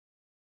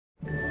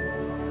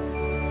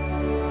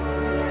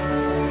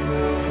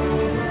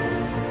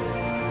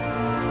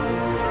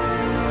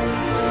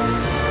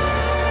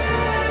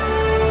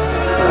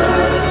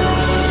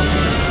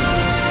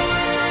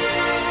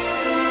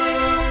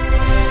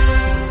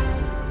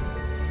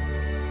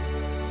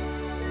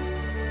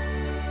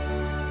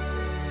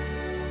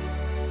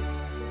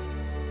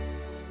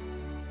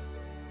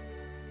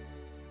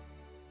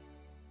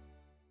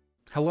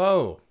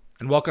Hello,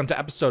 and welcome to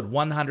episode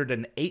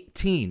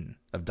 118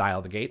 of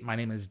Dial the Gate. My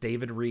name is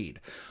David Reed.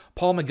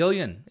 Paul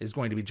McGillion is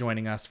going to be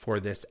joining us for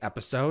this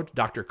episode.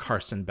 Dr.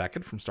 Carson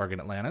Beckett from Stargate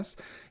Atlantis.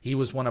 He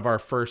was one of our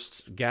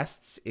first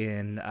guests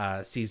in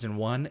season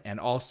 1 and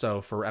also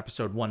for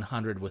episode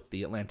 100 with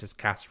the Atlantis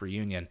cast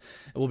reunion.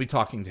 And we'll be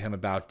talking to him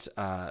about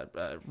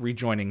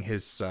rejoining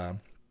his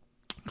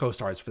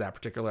co-stars for that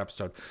particular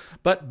episode.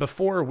 But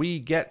before we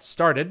get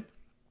started,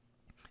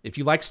 if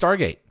you like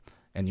Stargate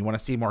and you want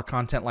to see more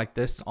content like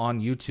this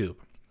on YouTube,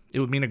 it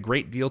would mean a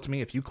great deal to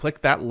me if you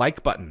click that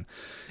like button.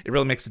 It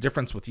really makes a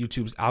difference with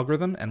YouTube's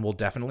algorithm and will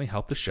definitely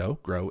help the show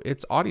grow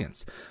its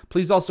audience.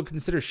 Please also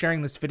consider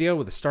sharing this video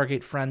with a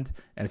Stargate friend,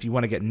 and if you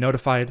want to get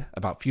notified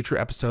about future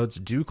episodes,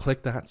 do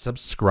click that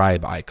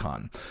subscribe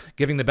icon.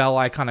 Giving the bell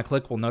icon a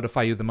click will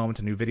notify you the moment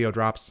a new video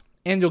drops,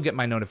 and you'll get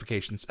my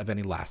notifications of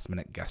any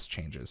last-minute guest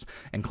changes.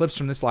 And clips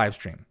from this live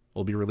stream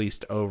will be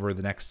released over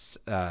the next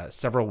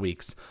several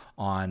weeks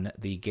on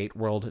the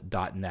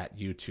gateworld.net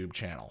YouTube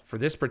channel. For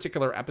this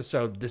particular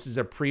episode, this is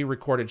a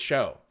pre-recorded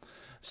show.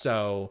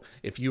 So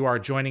if you are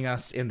joining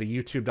us in the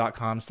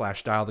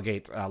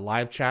youtube.com/dialthegate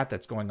live chat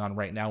that's going on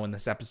right now when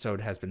this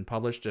episode has been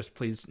published, just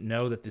please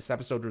know that this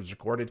episode was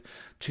recorded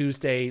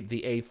Tuesday,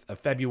 the 8th of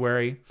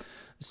February.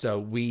 So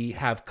we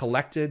have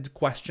collected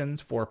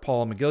questions for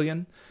Paul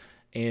McGillion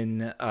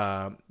in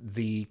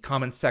the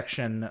comments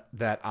section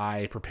that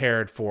I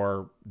prepared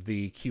for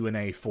the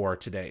Q&A for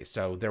today.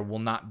 So there will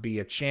not be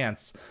a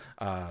chance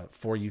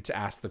for you to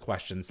ask the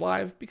questions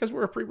live because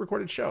we're a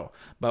pre-recorded show.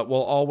 But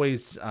we'll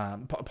always,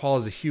 Paul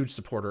is a huge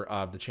supporter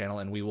of the channel,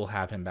 and we will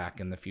have him back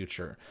in the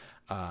future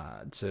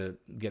to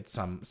get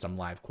some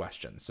live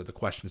questions. So the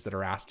questions that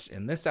are asked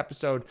in this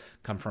episode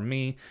come from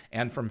me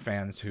and from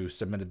fans who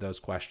submitted those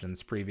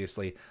questions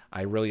previously.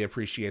 I really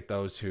appreciate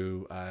those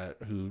who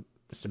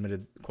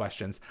submitted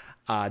questions.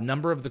 A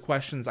number of the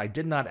questions I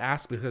did not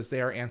ask because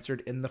they are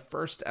answered in the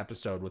first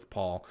episode with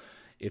Paul.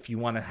 If you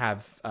want to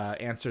have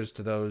answers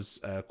to those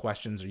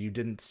questions, or you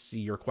didn't see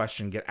your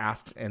question get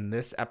asked in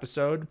this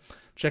episode,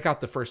 check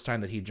out the first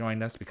time that he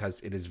joined us, because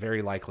it is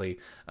very likely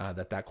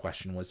that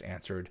question was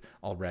answered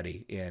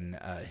already in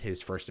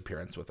his first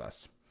appearance with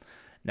us.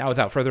 Now,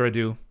 without further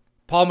ado,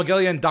 Paul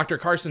McGillion, Dr.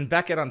 Carson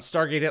Beckett on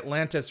Stargate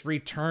Atlantis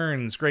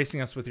returns,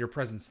 gracing us with your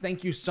presence.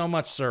 Thank you so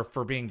much, sir,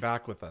 for being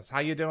back with us. How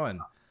you doing?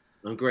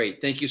 I'm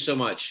great. Thank you so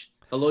much.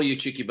 Hello, you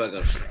cheeky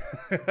buggers.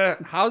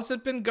 How's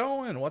it been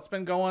going? What's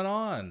been going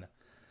on?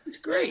 It's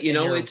great. You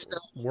know, it's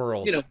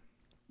world.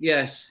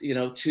 Yes,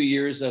 2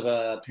 years of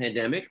a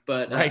pandemic,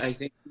 but right. I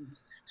think it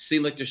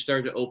seems like they're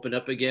starting to open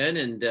up again,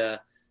 and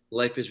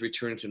life is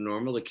returning to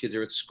normal. The kids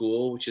are at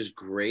school, which is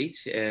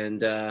great,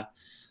 and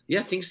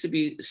yeah, things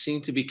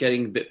seem to be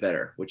getting a bit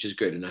better, which is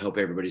good, and I hope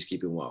everybody's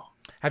keeping well.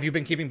 Have you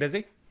been keeping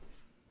busy?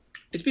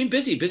 It's been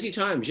busy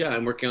times. Yeah,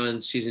 I'm working on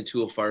season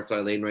 2 of Firefly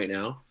Lane right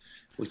now,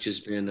 which has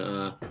been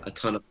a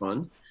ton of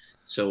fun.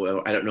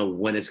 So I don't know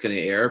when it's going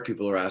to air.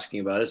 People are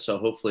asking about it, so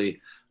hopefully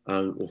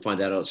we'll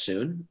find that out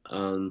soon.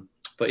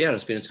 But yeah,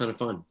 it's been a ton of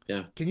fun.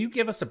 Yeah. Can you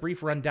give us a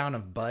brief rundown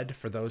of Bud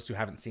for those who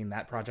haven't seen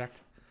that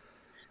project?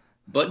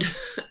 Bud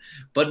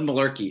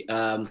Malarkey.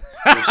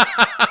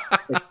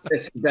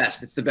 It's the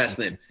best. It's the best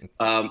name.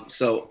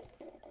 So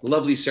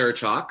lovely Sarah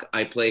Chalk.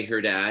 I play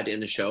her dad in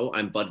the show.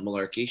 I'm Bud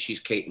Malarkey. She's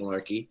Kate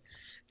Malarkey.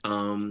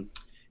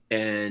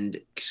 And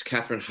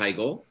Catherine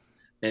Heigl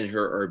and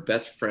her are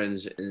best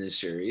friends in this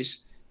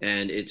series.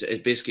 And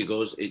it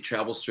basically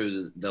travels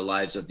through the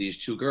lives of these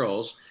two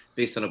girls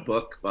based on a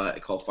book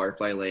called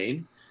Firefly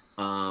Lane.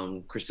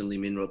 Kristen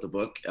Lehman wrote the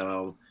book.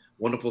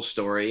 Wonderful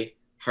story,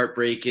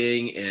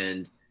 heartbreaking,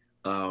 and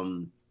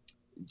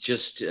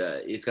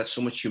it's got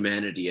so much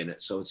humanity in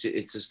it. So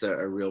it's just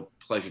a real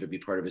pleasure to be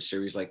part of a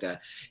series like that.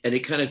 And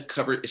it kind of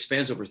it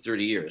spans over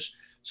 30 years.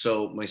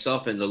 So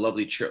myself and the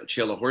lovely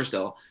Chela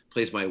Horsdale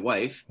plays my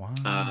wife,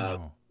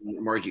 wow.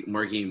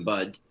 Margie and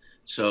Bud.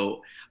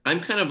 So I'm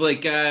kind of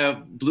like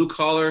a blue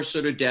collar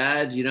sort of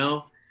dad,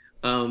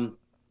 when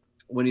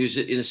he was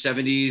in the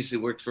 70s, he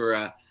worked for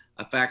a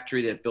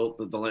factory that built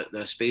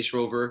the space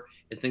rover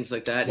and things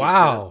like that.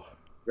 Wow.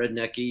 He's kind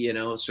of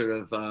rednecky, sort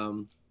of,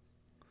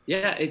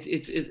 yeah,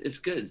 it's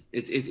good.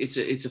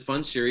 It's a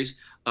fun series.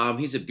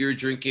 He's a beer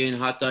drinking,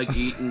 hot dog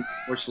eating,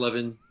 porch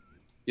loving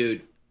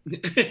dude.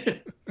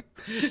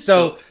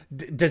 So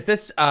does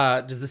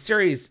the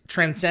series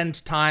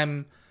transcend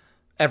time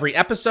every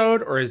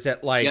episode, or is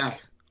it like? Yeah.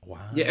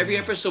 Wow. Yeah, every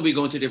episode we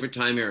go into different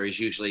time areas.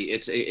 Usually,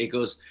 it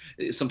goes.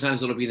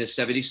 Sometimes it'll be in the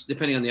 70s,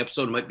 depending on the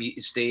episode. It might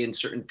stay in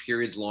certain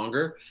periods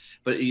longer,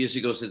 but it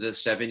usually goes to the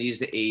 70s,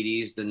 the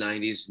 80s, the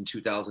 90s, and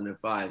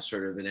 2005.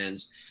 Sort of it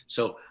ends.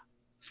 So,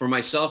 for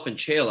myself and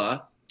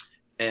Chela,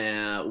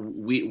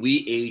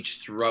 we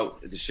age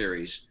throughout the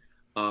series.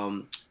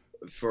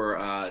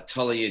 For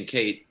Tully and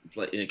Kate,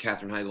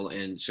 Catherine Heigl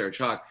and Sarah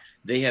Chalk,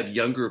 they have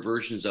younger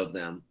versions of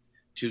them.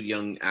 Two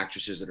young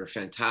actresses that are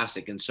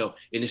fantastic, and so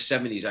in the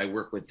 70s I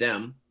work with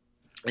them,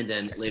 and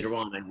then later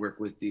on I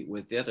work with the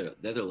other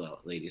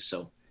ladies.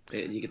 So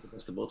you get the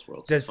best of both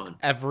worlds. Does it's fun.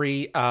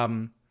 Every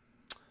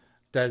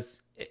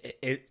does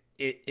it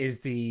is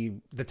the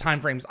time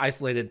frames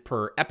isolated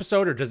per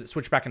episode, or does it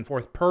switch back and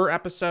forth per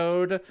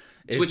episode?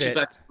 Switches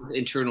back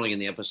internally in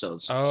the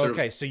episodes. Oh,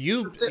 okay. So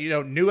you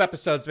know, new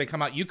episodes may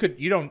come out. You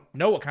don't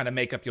know what kind of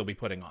makeup you'll be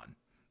putting on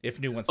if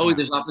new ones. Oh,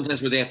 there's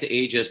oftentimes where they have to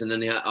age us, and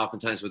then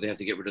oftentimes where they have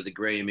to get rid of the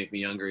gray and make me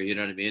younger. You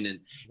know what I mean?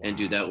 And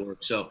do that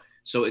work.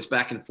 So it's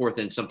back and forth,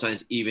 and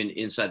sometimes even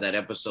inside that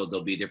episode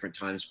there'll be different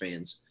time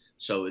spans.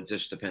 So it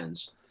just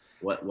depends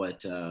what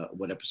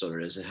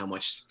episode it is and how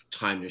much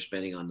time you're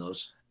spending on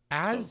those.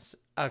 As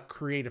a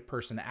creative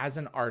person, as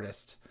an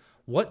artist,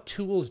 what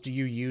tools do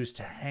you use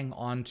to hang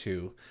on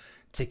to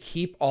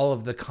keep all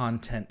of the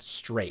content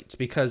straight?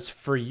 Because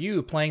for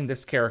you playing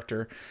this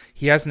character,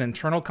 he has an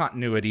internal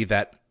continuity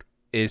that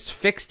is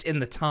fixed in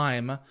the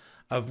time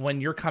of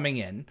when you're coming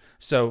in.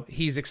 So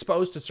he's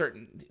exposed to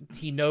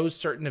he knows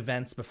certain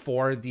events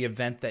before the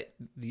event that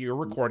you're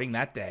recording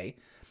that day.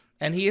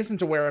 And he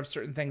isn't aware of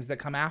certain things that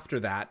come after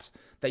that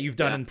you've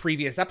done in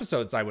previous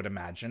episodes, I would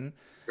imagine.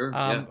 Sure,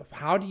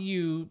 How do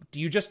you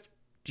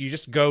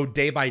just go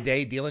day by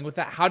day dealing with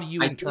that? How do you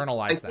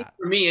internalize that?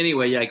 For me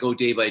anyway, I go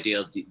day by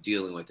day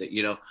dealing with it.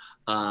 You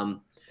know,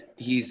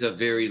 he's a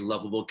very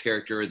lovable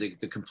character. The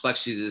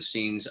complexity of the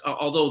scenes,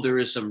 although there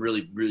is some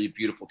really, really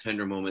beautiful,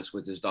 tender moments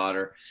with his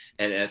daughter,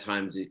 and at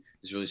times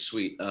it's really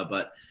sweet.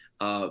 But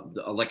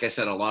like I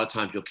said, a lot of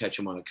times you'll catch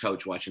him on a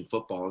couch watching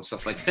football and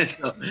stuff like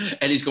that.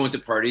 And he's going to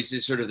parties.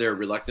 He's sort of there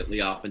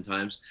reluctantly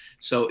oftentimes.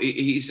 So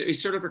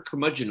he's sort of a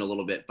curmudgeon a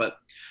little bit. But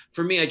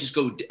for me, I just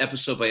go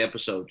episode by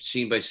episode,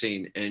 scene by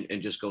scene, and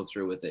just go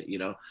through with it. You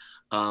know,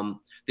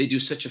 they do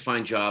such a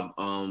fine job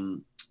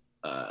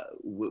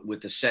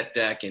with the set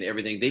deck and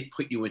everything. They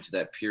put you into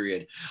that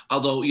period.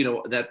 Although, you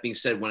know, that being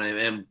said, when I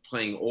am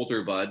playing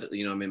older Bud,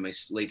 you know, I'm in my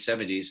late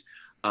 70s.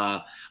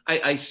 I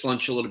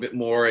slunch a little bit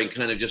more and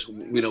kind of just,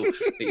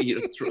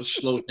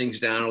 slow things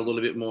down a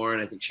little bit more.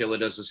 And I think Chilla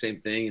does the same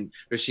thing. And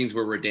there's scenes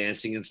where we're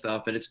dancing and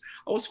stuff. And it's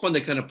always fun to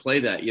kind of play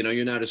that. You know,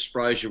 you're not as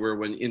spry as you were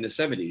when in the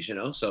 70s, you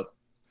know? So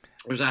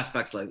there's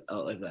aspects like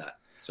that.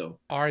 So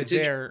are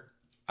there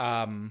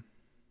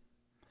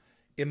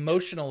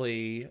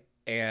emotionally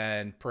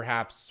and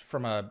perhaps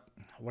from a,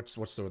 what's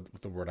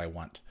the word I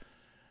want?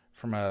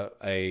 From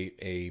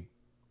a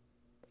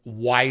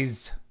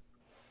wise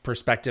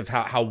perspective,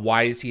 how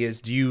wise he is,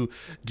 do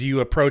you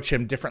approach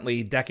him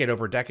differently decade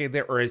over decade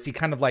there, or is he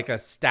kind of like a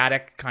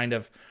static kind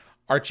of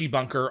Archie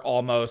Bunker,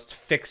 almost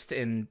fixed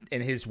in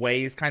his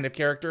ways kind of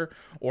character?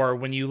 Or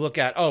when you look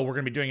at, we're going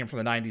to be doing him from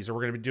the 90s, or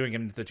we're going to be doing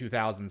him into the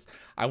 2000s,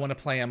 I want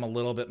to play him a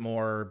little bit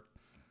more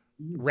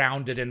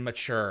rounded and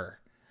mature,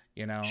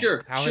 you know?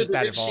 Sure. How has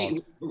that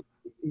evolved?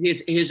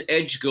 His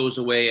edge goes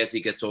away as he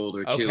gets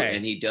older too. Okay.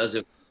 And he does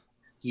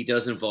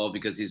evolve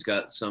because he's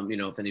got some, you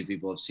know, if any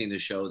people have seen the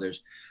show,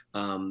 there's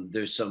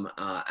some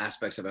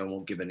aspects of it, I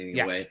won't give anything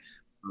away,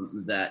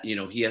 that, you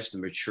know, he has to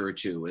mature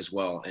to as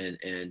well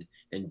and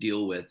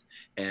deal with.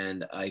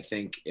 And I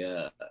think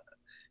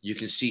you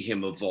can see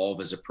him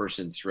evolve as a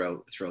person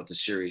throughout the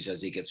series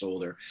as he gets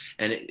older.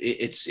 And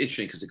it's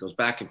interesting because it goes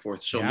back and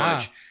forth so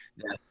much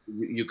that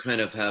you kind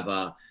of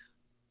have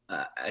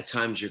at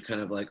times you're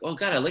kind of like, oh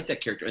God, I like that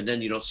character. And then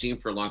you don't see him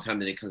for a long time.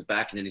 Then he comes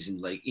back and then he's in,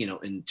 like, you know,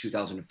 in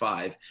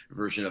 2005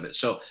 version of it.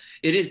 So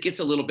gets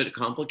a little bit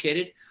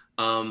complicated.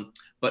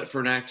 But for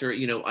an actor,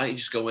 you know, I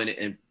just go in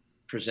and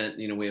present,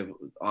 you know, we have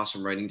an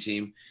awesome writing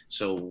team.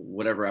 So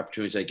whatever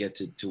opportunities I get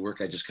to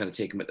work, I just kind of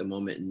take him at the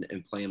moment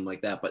and play him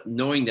like that. But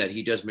knowing that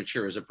he does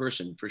mature as a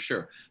person, for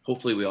sure.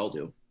 Hopefully we all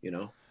do, you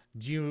know.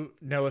 Do you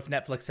know if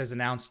Netflix has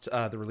announced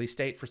the release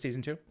date for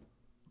season 2?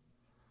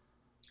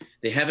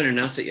 They haven't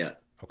announced it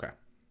yet. Okay.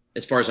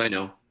 As far as I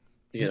know,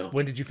 you know.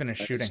 When did you finish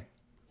shooting?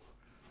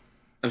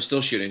 I'm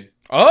still shooting.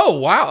 Oh,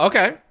 wow.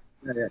 Okay.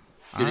 Yeah.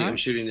 I'm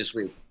shooting this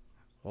week.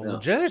 Well,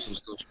 legit. So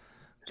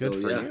Good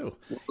for you.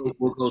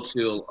 We'll go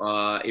till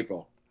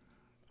April.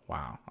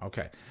 Wow.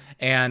 Okay.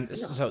 And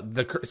so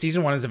the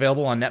season 1 is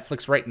available on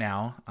Netflix right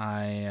now.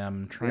 I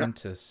am trying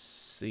to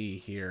see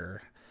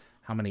here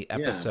how many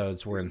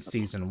episodes were in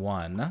season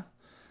 1.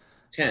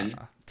 10.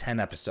 10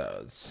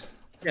 episodes.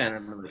 Yeah, and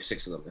I'm like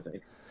 6 of them, I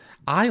think.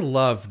 I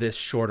love this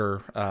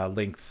shorter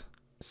length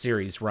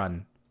series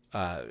run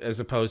as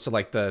opposed to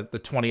like the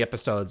 20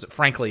 episodes,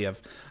 frankly,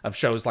 of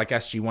shows like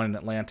SG-1 and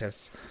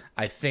Atlantis.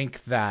 I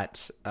think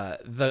that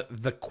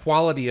the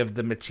quality of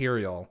the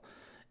material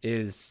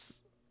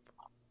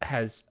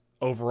has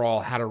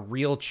overall had a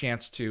real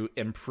chance to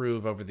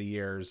improve over the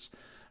years,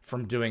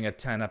 from doing a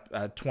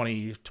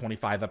 20,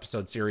 25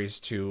 episode series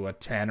to a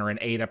 10 or an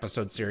 8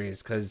 episode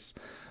series, because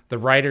the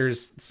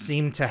writers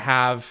seem to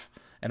have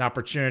an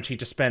opportunity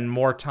to spend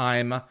more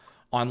time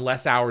on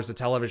less hours of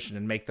television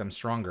and make them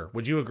stronger.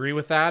 Would you agree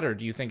with that, or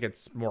do you think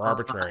it's more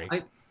arbitrary?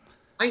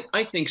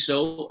 I think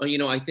so. You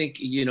know, I think,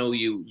 you know,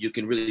 you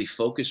can really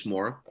focus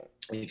more.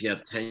 If you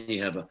have 10,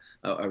 you have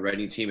a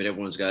writing team, and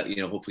everyone's got, you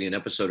know, hopefully an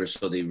episode or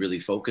so they really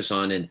focus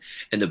on, and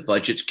the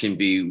budgets can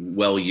be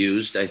well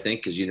used, I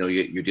think, because, you know,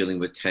 you're dealing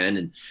with 10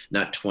 and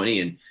not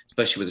 20, and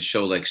especially with a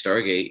show like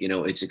Stargate, you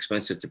know, it's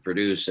expensive to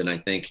produce. And I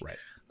think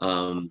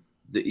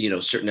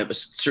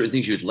certain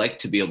things you'd like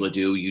to be able to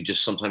do, you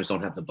just sometimes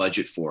don't have the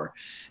budget for.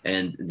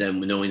 And then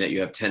knowing that you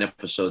have 10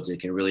 episodes, they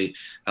can really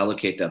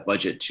allocate that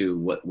budget to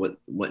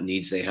what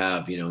needs they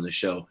have, in the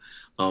show.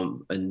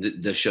 And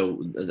the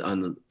show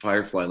on the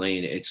Firefly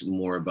Lane, it's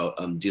more about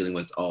dealing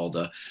with all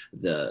the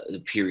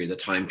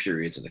time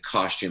periods and the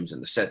costumes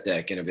and the set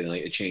deck and everything.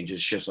 Like, it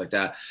changes, shifts like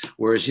that.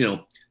 Whereas,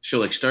 show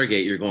like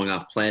Stargate, you're going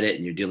off planet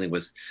and you're dealing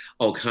with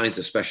all kinds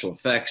of special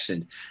effects,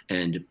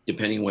 and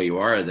depending where you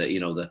are,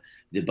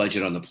 the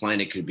budget on the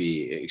planet could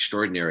be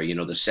extraordinary.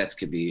 The sets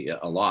could be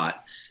a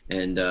lot.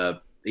 And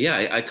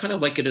I kind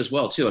of like it as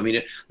well too. I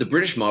mean, the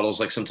British model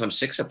is like sometimes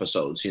 6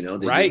 episodes.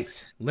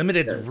 Right?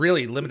 Limited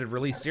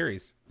release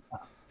series.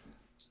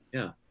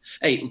 Yeah.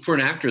 Hey, for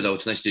an actor though,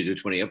 it's nice to do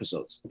 20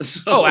 episodes.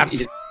 So,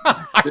 absolutely.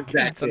 I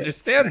can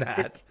understand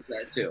that.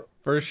 That too.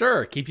 For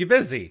sure. Keep you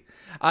busy.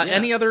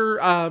 Any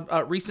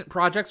other recent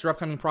projects or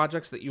upcoming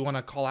projects that you want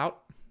to call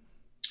out?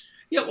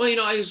 Yeah, well,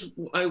 I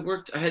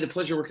had the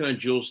pleasure of working on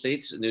Jewel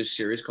State's new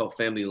series called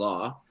Family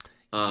Law.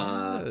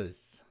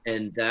 Yes.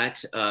 And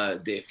that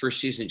the first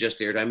season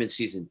just aired. I'm in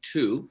season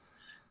 2,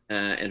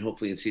 and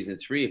hopefully in season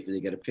 3 if they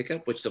get a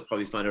pickup, which they'll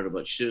probably find out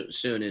about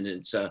soon. And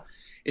it's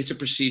a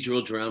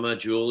procedural drama.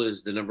 Jewel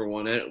is the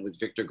 #1 at it with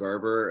Victor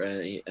Garber,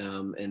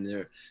 and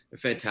they're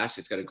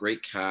fantastic. It's got a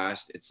great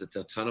cast. It's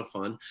a ton of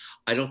fun.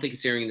 I don't think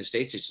it's airing in the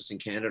States. It's just in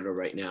Canada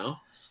right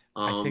now.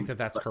 I think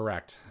that's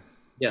correct.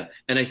 Yeah,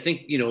 and I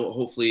think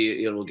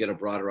hopefully it'll get a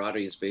broader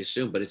audience base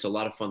soon. But it's a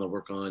lot of fun to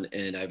work on,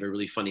 and I have a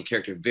really funny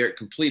character, very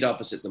complete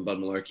opposite than Bud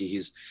Malarkey.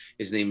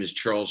 His name is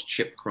Charles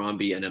Chip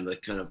Crombie, and I'm the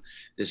kind of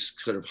this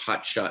sort of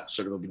hotshot,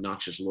 sort of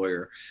obnoxious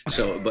lawyer.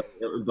 So,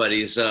 but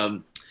he's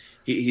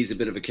a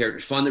bit of a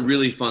character,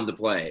 really fun to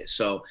play.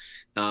 So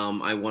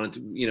I wanted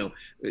to,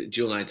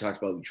 Jill and I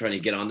talked about trying to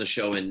get on the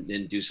show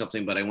and do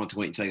something, but I want to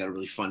wait until I got a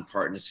really fun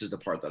part, and this is the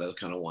part that I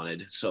kind of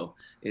wanted. So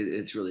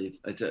it's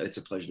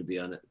a pleasure to be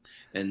on it.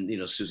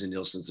 And Susan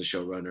Nielsen's the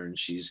showrunner, and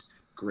she's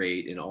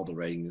great, and all the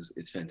writing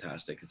it's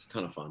fantastic. It's a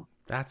ton of fun.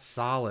 That's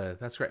solid.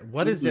 That's great.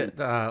 What is it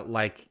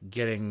like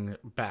getting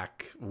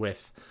back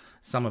with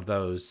some of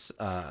those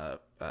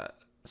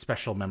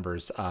special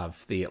members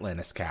of the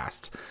Atlantis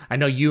cast? I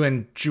know you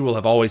and Jewel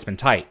have always been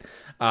tight,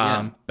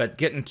 but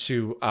getting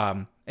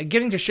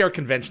to share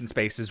convention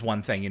space is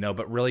one thing,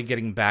 but really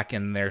getting back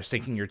in there,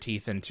 sinking your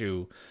teeth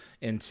into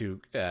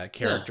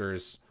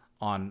characters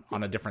on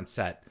a different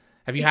set.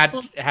 Have you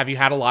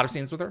had a lot of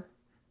scenes with her?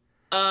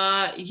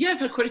 I've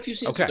had quite a few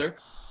scenes with her.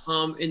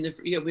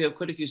 We have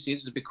quite a few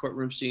scenes. The big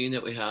courtroom scene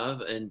that we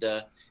have, and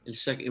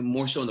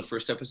more so in the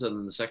first episode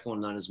than the second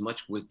one. Not as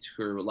much with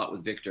her, a lot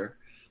with Victor.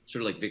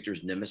 Sort of like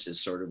Victor's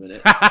nemesis, sort of in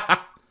it.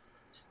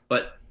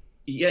 But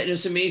yeah,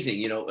 it's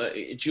amazing.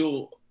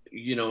 Jewel.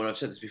 And I've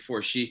said this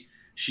before. She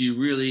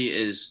really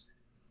is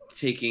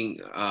taking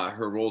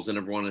her roles in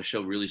 #1 on the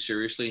show really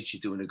seriously, and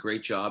she's doing a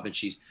great job. And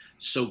she's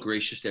so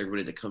gracious to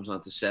everybody that comes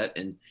onto set,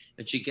 and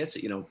she gets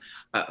it.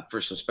 For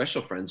some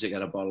special friends, they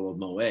got a bottle of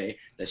Moet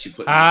that she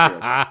put in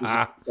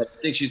I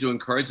think she's doing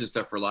cards and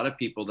stuff for a lot of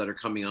people that are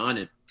coming on,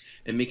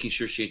 and making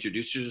sure she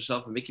introduces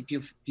herself and making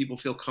people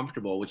feel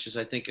comfortable, which is,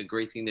 I think, a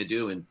great thing to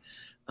do. And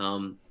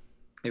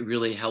it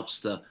really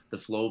helps the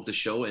flow of the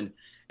show. And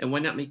why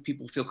not make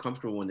people feel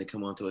comfortable when they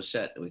come onto a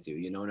set with you,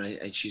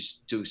 and she's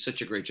doing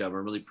such a great job.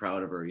 I'm really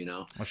proud of her,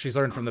 Well, she's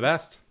learned from the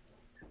best.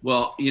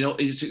 Well,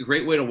 it's a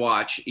great way to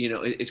watch.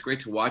 It's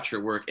great to watch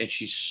her work, and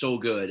she's so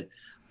good.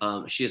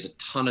 She has a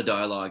ton of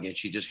dialogue, and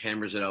she just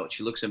hammers it out.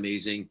 She looks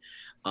amazing,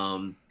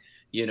 and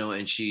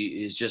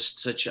she is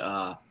just such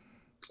a,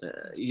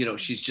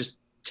 she's just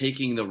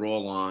taking the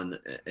role on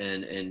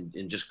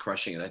and just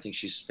crushing it. I think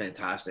she's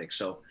fantastic.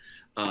 So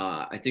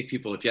I think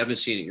people, if you haven't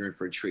seen it, you're in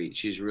for a treat.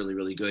 She's really,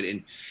 really good.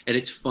 And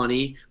it's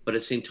funny, but at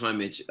the same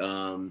time, it's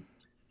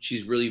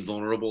she's really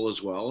vulnerable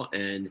as well.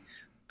 And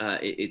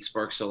it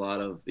sparks a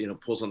lot of,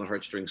 pulls on the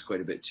heartstrings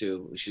quite a bit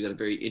too. She's got a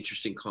very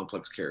interesting,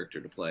 complex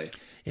character to play.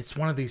 It's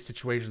one of these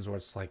situations where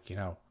it's like,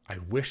 I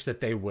wish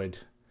that they would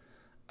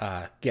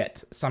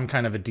get some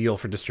kind of a deal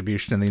for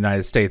distribution in the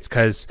United States,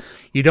 because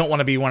you don't want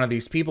to be one of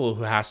these people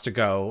who has to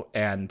go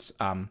and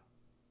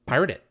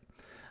pirate it.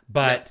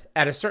 But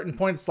at a certain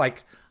point, it's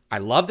like, I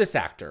love this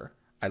actor.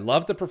 I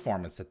love the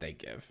performance that they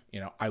give.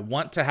 I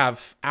want to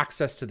have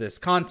access to this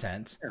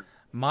content. Yeah.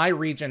 My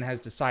region has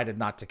decided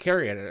not to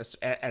carry it.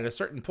 At a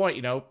certain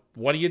point,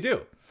 what do you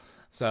do?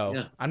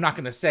 So I'm not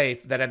going to say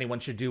that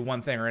anyone should do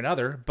one thing or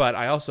another, but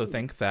I also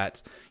think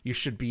that you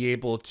should be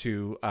able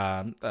to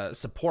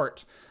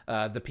support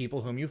the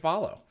people whom you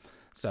follow.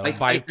 So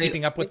by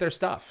keeping up with their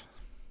stuff.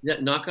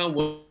 Yeah, knock on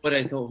wood.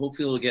 I thought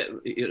hopefully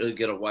it'll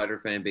get a wider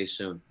fan base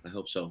soon. I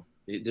hope so.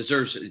 It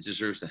deserves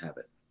to have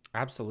it.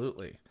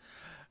 Absolutely.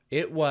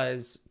 It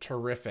was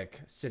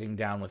terrific sitting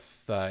down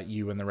with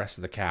you and the rest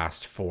of the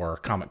cast for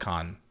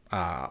Comic-Con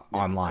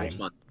online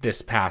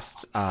this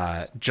past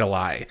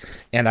July.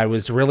 And I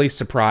was really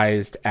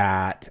surprised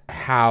at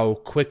how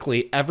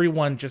quickly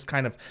everyone just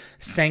kind of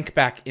sank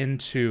back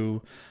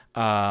into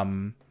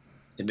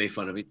They made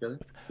fun of each other.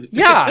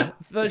 Yeah,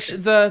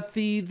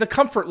 the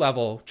comfort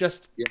level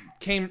just Yeah.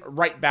 came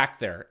right back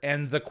there,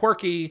 and the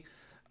quirky.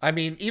 I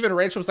mean, even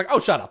Rachel was like, "Oh,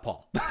 shut up,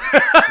 Paul."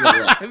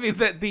 Yeah. I mean,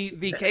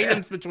 the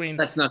cadence between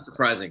That's not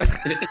surprising.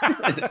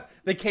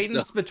 the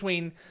cadence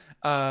between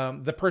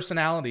the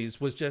personalities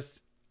was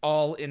just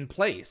all in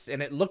place,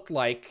 and it looked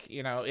like,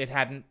 you know, it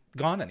hadn't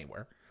gone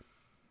anywhere.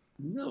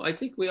 No, I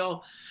think we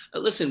all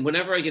listen.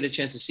 Whenever I get a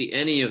chance to see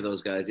any of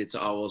those guys, it's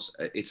always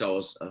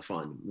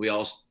fun. We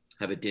all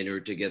have a dinner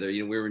together.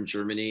 You know, we were in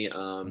Germany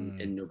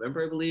in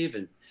November, I believe,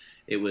 and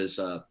it was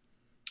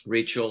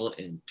Rachel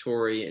and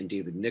Tori and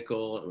David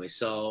Nickel and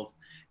myself,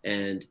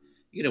 and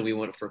you know, we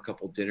went for a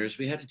couple dinners.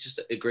 We had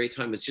just a great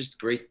time. It's just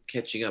great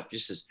catching up,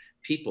 just as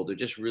people. They're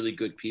just really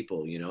good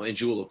people, you know. And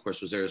Jewel, of course,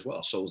 was there as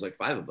well. So it was like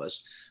 5 of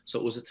us. So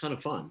it was a ton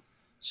of fun.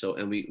 So,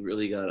 and we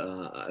really got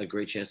a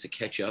great chance to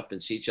catch up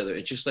and see each other.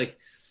 It's just like,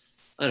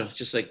 I don't know,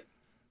 just like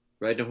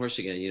riding a horse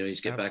again. You know, you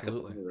just get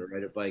Absolutely. back up and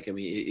ride a bike. I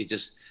mean, it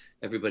just,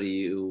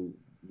 everybody who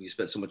you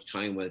spent so much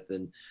time with,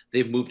 and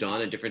they've moved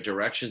on in different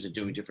directions and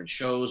doing different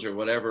shows or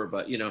whatever.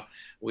 But, you know,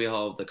 we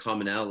all have the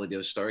commonality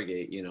of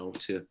Stargate, you know,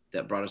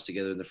 that brought us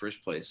together in the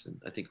first place. And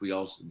I think we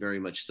all very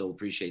much still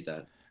appreciate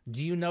that.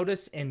 Do you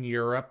notice in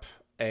Europe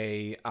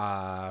a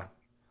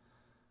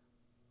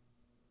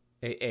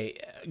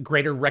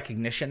greater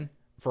recognition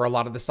for a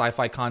lot of the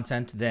sci-fi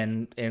content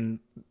than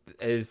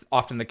is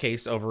often the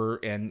case over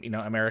in, you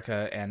know,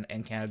 America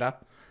and Canada?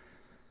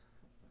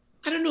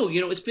 I don't know. You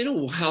know, it's been a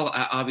while,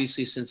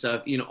 obviously, since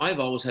I've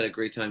always had a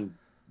great time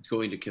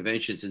going to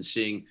conventions and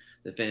seeing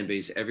the fan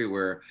base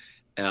everywhere.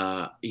 You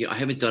know, I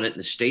haven't done it in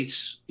the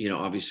States, you know,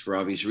 obviously for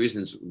obvious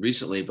reasons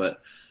recently,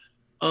 but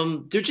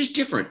they're just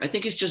different. I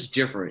think it's just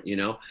different, you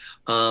know.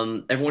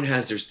 Everyone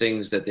has their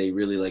things that they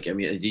really like. I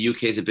mean, the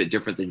UK is a bit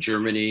different than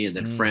Germany and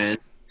then France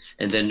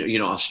and then, you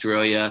know,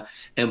 Australia.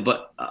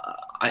 But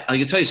I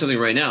can tell you something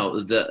right now,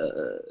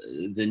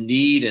 the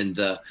need and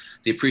the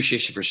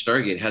appreciation for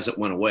Stargate hasn't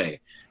went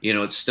away. You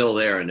know, it's still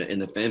there,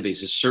 and the fan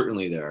base is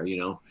certainly there. You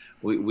know,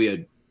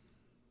 we're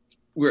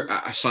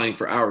signing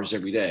for hours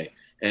every day,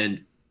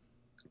 and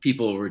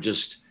people were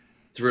just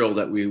thrilled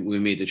that we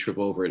made the trip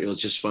over. It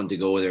was just fun to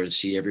go there and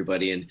see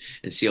everybody and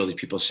see all these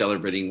people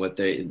celebrating what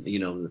they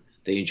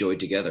enjoyed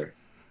together.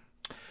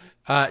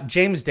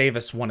 James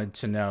Davis wanted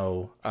to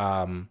know.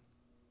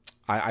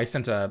 I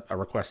sent a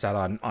request out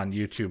on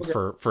YouTube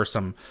for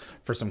some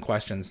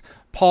questions.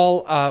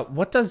 Paul,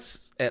 what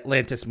does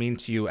Atlantis mean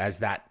to you as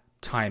that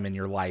time in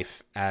your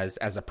life, as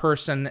a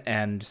person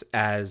and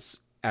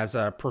as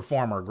a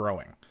performer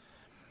growing?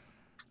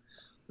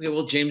 Okay,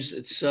 well, James,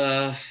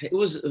 it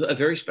was a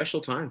very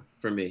special time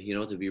for me, you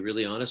know, to be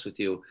really honest with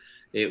you.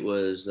 It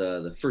was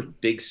the first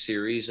big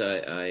series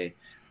I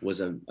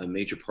was a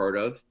major part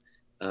of.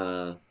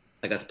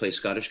 I got to play a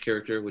Scottish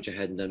character, which I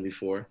hadn't done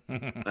before.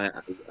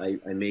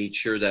 I made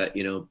sure that,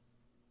 you know,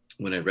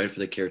 when I read for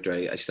the character,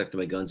 I stuck to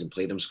my guns and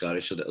played him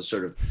Scottish. So that was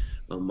sort of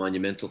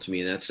monumental to me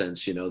in that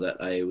sense, you know, that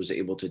I was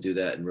able to do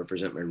that and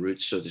represent my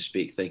roots, so to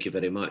speak. Thank you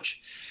very much.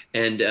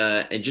 And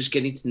just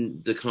getting to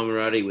the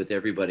camaraderie with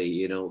everybody,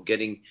 you know,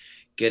 getting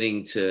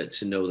to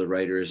know the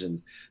writers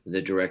and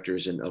the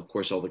directors and of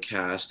course all the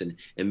cast and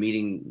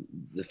meeting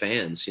the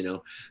fans, you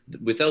know.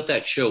 Without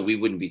that show, we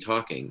wouldn't be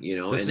talking, you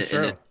know. This is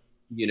true.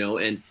 You know,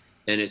 and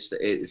it's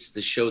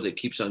the show that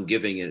keeps on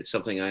giving, and it's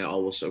something I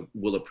always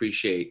will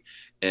appreciate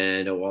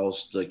and I'll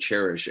always like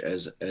cherish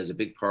as a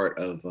big part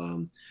of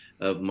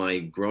my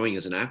growing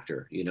as an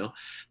actor, you know.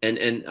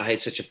 And I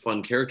had such a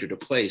fun character to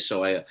play,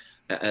 so I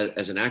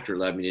as an actor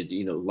allowed me to,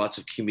 you know, lots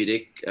of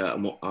comedic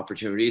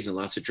opportunities and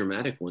lots of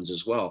dramatic ones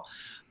as well.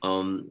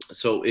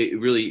 So it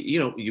really, you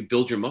know, you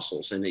build your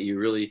muscles and you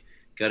really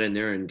got in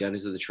there and got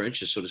into the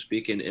trenches, so to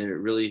speak, and it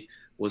really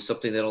was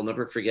something that I'll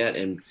never forget.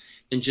 And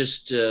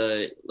just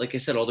like I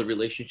said, all the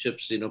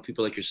relationships, you know,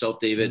 people like yourself,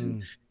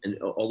 David, and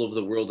all over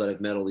the world that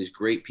I've met, all these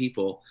great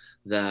people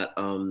that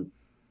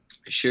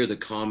share the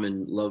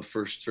common love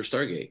for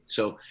Stargate.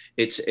 So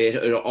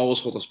it'll always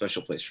hold a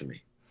special place for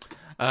me.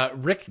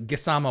 Rick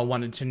Gisama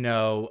wanted to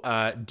know,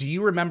 do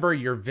you remember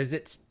your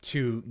visit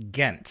to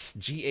Ghent,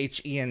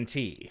 Ghent?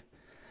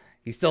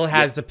 He still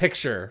has the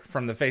picture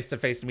from the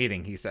face-to-face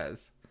meeting, he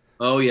says.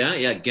 Oh,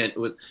 yeah, Ghent.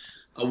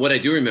 What I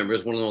do remember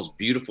is one of the most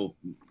beautiful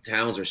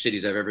towns or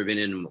cities I've ever been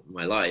in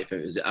my life.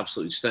 It was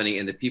absolutely stunning.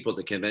 And the people at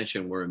the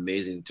convention were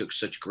amazing. They took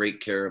such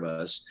great care of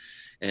us.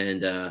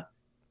 And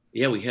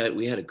yeah, we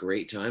had a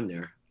great time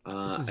there.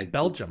 This is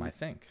Belgium, I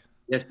think.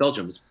 Yeah, it's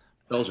Belgium. It's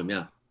Belgium,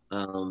 yeah.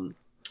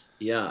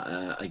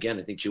 Again,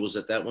 I think Jules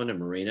at that one and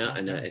Marina,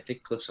 and I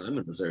think Cliff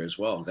Simon was there as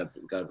well.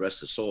 God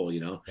rest his soul,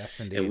 you know. Yes,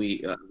 indeed. And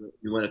we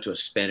went up to a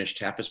Spanish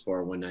tapas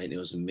bar one night, and it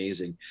was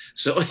amazing.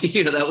 So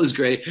you know, that was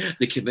great.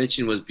 The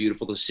convention was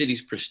beautiful. The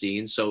city's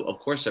pristine, so of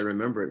course I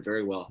remember it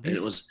very well, and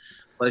it was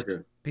a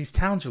pleasure. These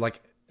towns are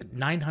like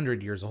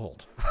 900 years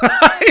old.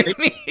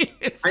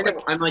 I know.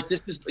 I'm like,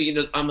 this is, you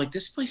know, I'm like,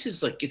 this place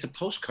is like, it's a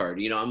postcard,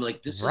 you know. I'm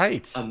like, this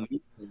is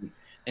amazing.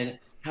 And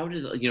how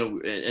did,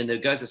 and the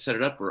guys that set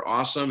it up were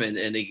awesome, and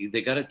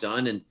they got it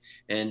done,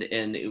 and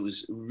it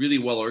was really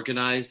well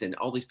organized, and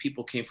all these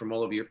people came from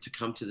all over Europe to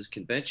come to this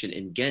convention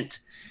in Ghent,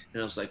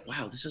 and I was like,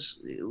 wow,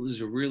 it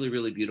was a really,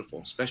 really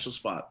beautiful, special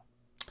spot.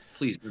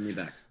 Please bring me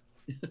back.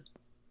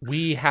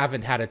 We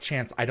haven't had a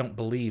chance, I don't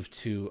believe,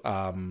 to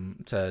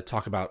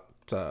talk about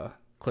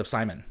Cliff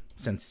Simon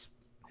since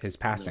his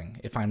passing,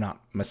 if I'm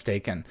not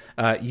mistaken.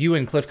 You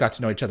and Cliff got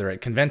to know each other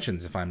at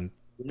conventions, if I'm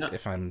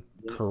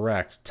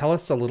correct. Tell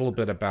us a little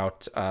bit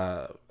about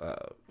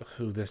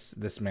who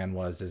this man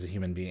was as a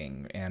human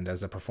being and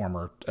as a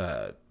performer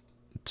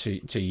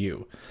to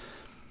you.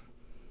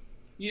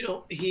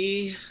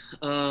 He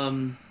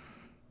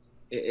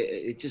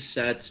it's just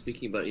sad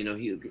speaking about,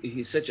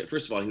 he's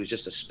first of all, he was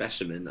just a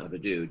specimen of a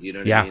dude, you know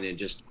what I mean? And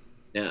just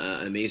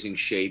amazing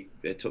shape.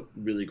 It took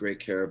really great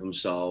care of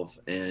himself,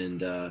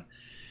 and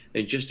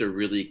just a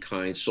really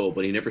kind soul,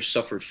 but he never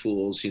suffered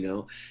fools,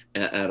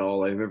 at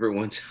all. I remember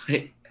one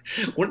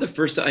of the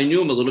first, I knew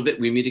him a little bit.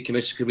 We meet at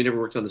conventions because we never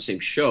worked on the same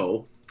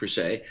show per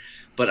se,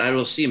 but I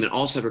will see him and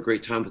also have a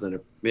great time with him.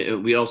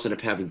 We also ended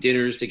up having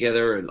dinners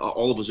together, and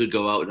all of us would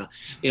go out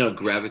and,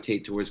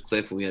 gravitate towards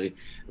Cliff, and we had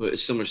a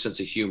similar sense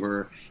of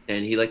humor,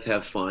 and he liked to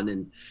have fun.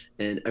 And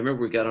I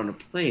remember we got on a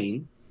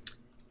plane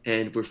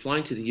and we're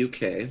flying to the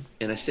UK,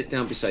 and I sit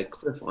down beside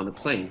Cliff on the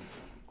plane,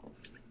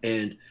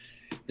 and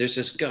there's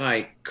this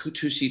guy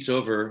 2 seats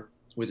over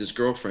with his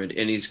girlfriend,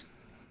 and he's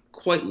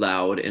quite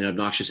loud and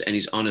obnoxious, and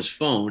he's on his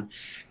phone,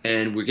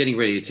 and we're getting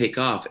ready to take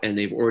off, and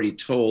they've already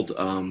told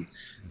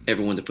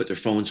everyone to put their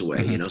phones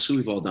away, so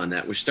we've all done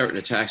that. We're starting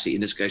a taxi,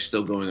 and this guy's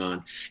still going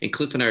on, and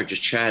Cliff and I are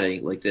just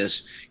chatting like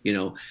this,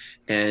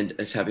 and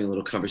it's having a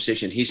little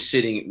conversation. He's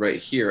sitting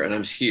right here, and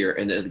I'm here,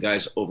 and the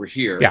guy's over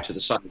here to the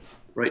side,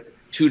 right,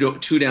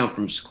 two down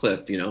from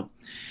Cliff,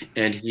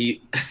 and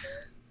he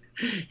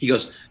he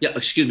goes, yeah,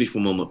 excuse me for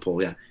a moment,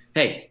 Paul. Yeah.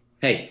 Hey,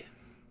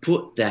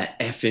 put that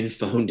effing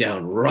phone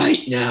down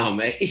right now,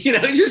 man.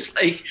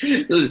 Just like,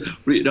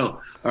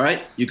 all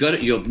right, you got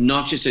it. You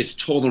obnoxious. I just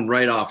told him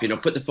right off,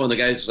 put the phone. The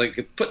guy's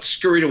like,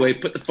 scurried away,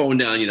 put the phone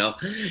down, and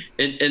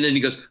then he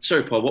goes,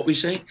 sorry, Paul, what were you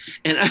saying?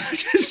 And I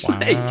was just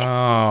like,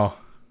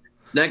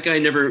 that guy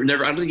never, I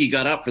don't think he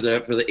got up for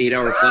the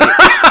 8-hour flight.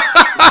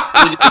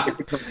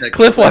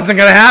 Cliff wasn't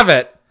going to have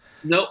it.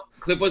 Nope.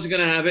 Cliff wasn't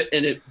going to have it,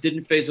 and it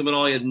didn't faze him at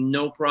all. He had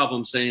no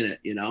problem saying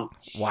it,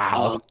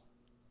 Wow.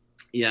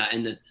 Yeah,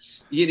 and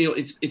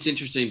it's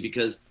interesting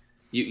because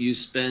you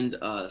spend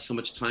so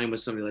much time with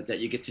somebody like that.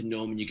 You get to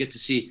know him, and you get to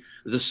see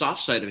the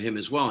soft side of him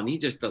as well. And he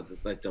just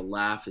like to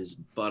laugh his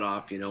butt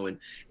off, and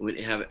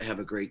have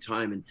a great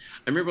time. And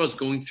I remember I was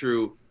going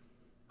through,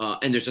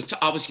 and there's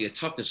obviously a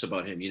toughness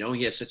about him.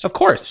 He has such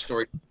a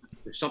story.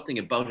 There's something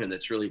about him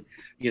that's really,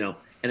 and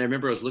I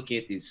remember I was looking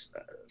at these,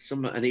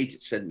 an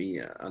agent sent me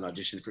an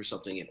audition for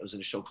something, and it was in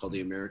a show called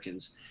The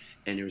Americans,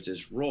 and there was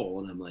this role,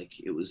 and I'm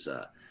like, it was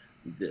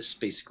this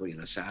basically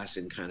an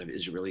assassin, kind of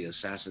Israeli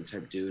assassin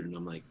type dude, and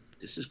I'm like,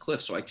 this is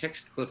Cliff. So I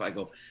text Cliff, I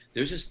go,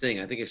 there's this thing,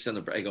 I think I sent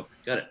him, I go,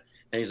 got it.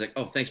 And he's like,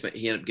 oh, thanks, man.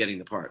 He ended up getting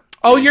the part.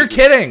 Oh, you're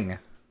kidding.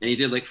 And he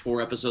did like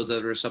 4 episodes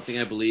of it or something,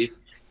 I believe.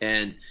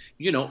 And,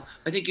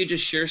 I think you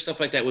just share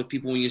stuff like that with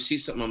people when you see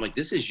something. I'm like,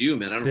 this is you,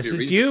 man. I don't know if you're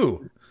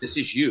reading. This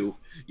is you.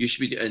 You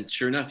should be. And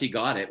sure enough, he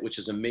got it, which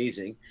is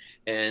amazing.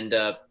 And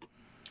I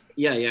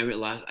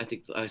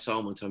think I saw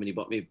him one time, and he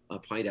bought me a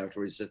pint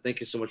afterwards. He said,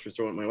 thank you so much for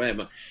throwing it my way.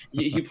 But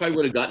he probably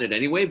would have gotten it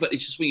anyway. But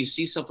it's just when you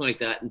see something like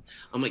that, and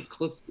I'm like,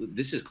 Cliff,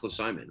 this is Cliff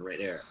Simon right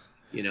there.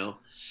 Yeah.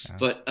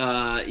 But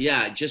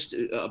just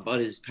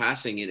about his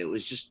passing, and it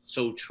was just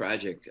so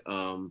tragic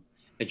and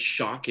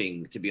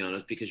shocking, to be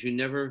honest, because you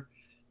never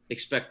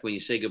expect when you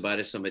say goodbye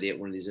to somebody at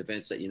one of these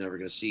events that you're never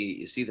going to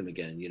see them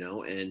again,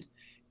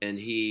 and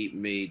he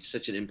made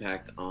such an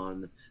impact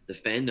on the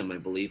fandom, I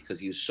believe, because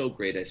he was so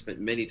great. I spent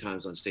many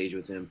times on stage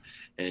with him,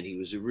 and he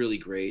was really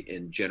great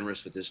and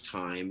generous with his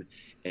time,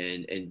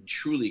 and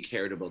truly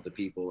cared about the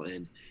people,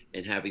 and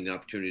having the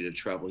opportunity to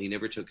travel. He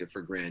never took it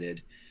for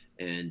granted,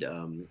 and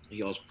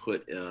he always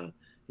put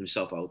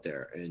himself out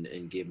there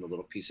and gave him a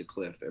little piece of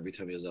Cliff every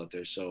time he was out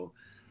there. So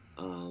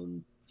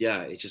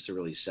it's just a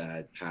really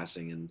sad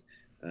passing, and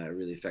it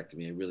really affected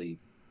me. I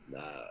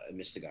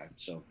missed the guy.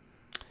 So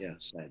yeah,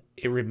 sad.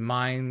 It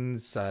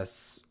reminds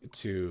us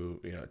to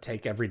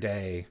take every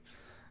day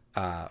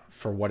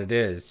for what it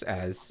is.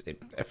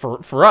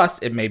 For us,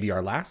 it may be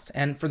our last,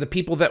 and for the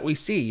people that we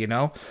see,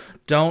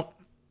 don't,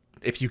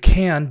 if you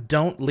can,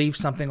 don't leave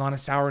something on a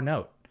sour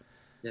note.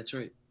 That's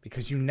right.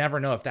 Because you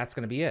never know if that's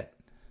going to be it.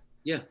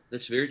 Yeah,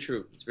 that's very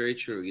true. It's very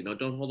true.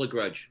 Don't hold a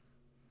grudge.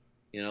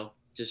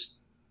 Just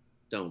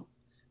don't.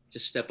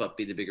 Just step up,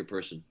 be the bigger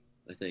person.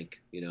 I think,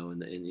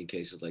 in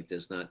cases like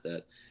this, not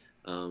that,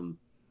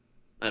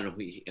 I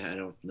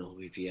don't know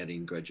if he had any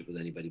grudge with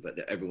anybody, but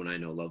everyone I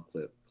know loved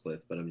Cliff.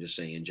 But I'm just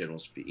saying, in general,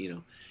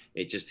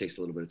 it just takes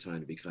a little bit of time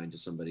to be kind to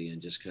somebody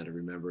and just kind of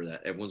remember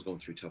that everyone's going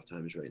through tough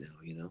times right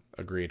now.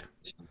 Agreed.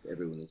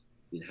 Everyone that's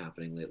been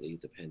happening lately,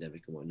 the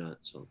pandemic and whatnot.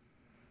 So.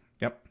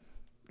 Yep.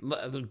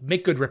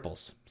 Make good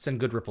ripples. Send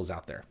good ripples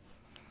out there.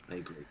 I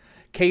agree.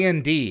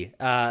 K&D.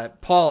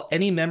 Paul,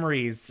 any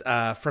memories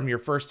from your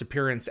first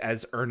appearance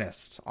as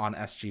Ernest on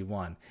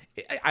SG-1?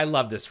 I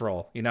love this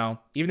role, you know,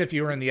 even if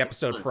you were in the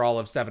episode for all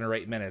of 7 or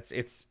 8 minutes,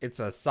 it's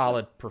a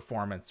solid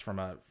performance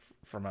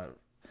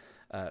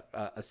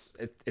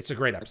it's a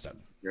great episode.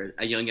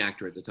 A young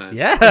actor at the time.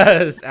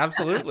 Yes,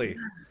 absolutely.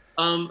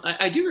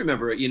 I do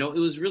remember it. You know, it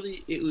was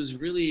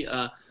really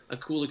a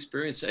cool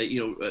experience.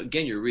 You know,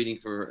 again, you're reading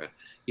for,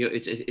 you know,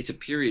 it's a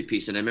period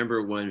piece, and I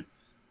remember when,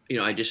 you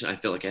know, I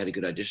felt like I had a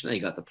good audition. I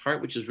got the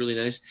part, which was really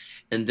nice.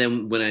 And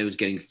then when I was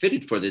getting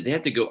fitted for that, I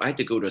had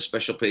to go to a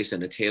special place,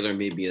 and a tailor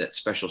made me that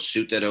special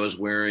suit that I was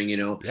wearing. You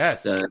know,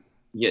 yes.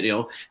 You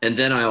know, and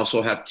then I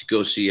also have to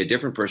go see a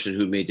different person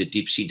who made the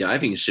deep sea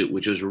diving suit,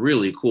 which was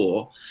really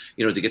cool,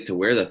 you know, to get to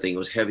wear that thing. It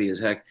was heavy as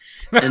heck.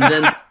 And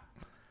then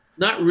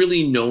not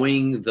really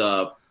knowing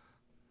the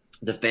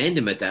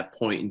fandom at that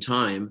point in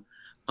time,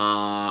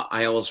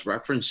 I always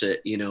reference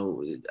it. You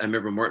know, I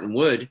remember Martin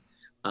Wood,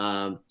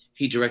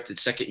 he directed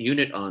second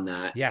unit on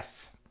that.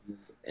 Yes.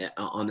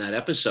 On that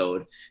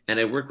episode, and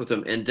I worked with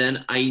him. And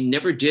then I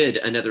never did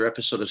another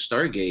episode of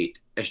Stargate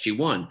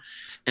SG-1.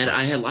 And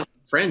I had lots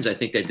of friends, I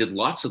think, that did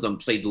lots of them,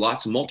 played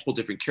multiple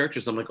different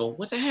characters. I'm like, oh,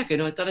 what the heck?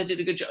 I thought I did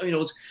a good job. You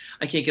know,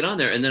 I can't get on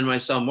there. And then when I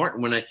saw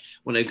Martin,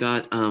 when I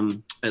got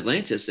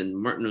Atlantis and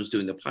Martin was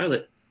doing the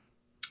pilot,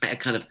 I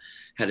kind of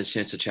had a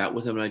chance to chat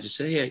with him. And I just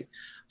said, hey,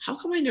 how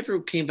come I never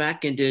came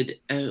back and did,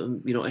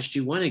 you know,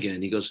 SG-1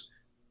 again? He goes,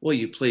 well,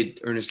 you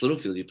played Ernest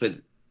Littlefield. You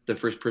played the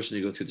first person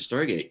to go through the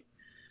Stargate.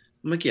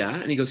 I'm like, yeah.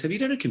 And he goes, have you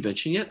done a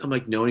convention yet? I'm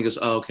like, no. And he goes,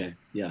 oh, okay.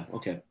 Yeah,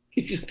 okay.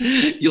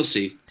 You'll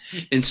see.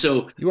 And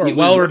so you are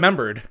well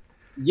remembered.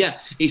 Yeah,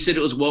 he said it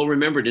was well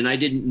remembered, and I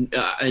didn't.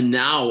 And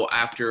now,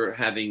 after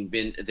having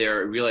been there,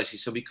 I realized he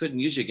said we couldn't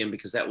use you again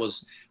because that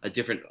was a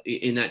different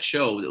in that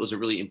show. That was a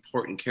really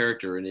important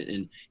character,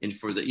 and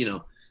for the, you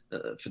know,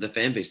 for the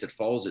fan base that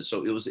follows it.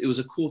 So it was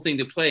a cool thing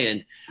to play,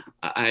 and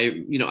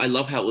I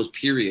love how it was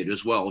period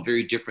as well,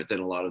 very different than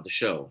a lot of the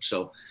show.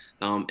 So.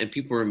 And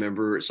people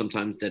remember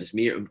sometimes that it's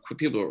me.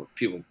 People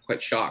are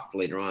quite shocked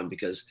later on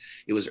because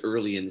it was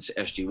early in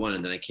SG-1,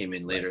 and then I came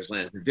in later as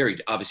Atlantis. Very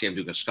obviously, I'm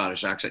doing a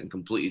Scottish accent and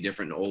completely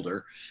different and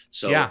older.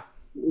 So yeah,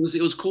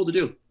 it was cool to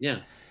do.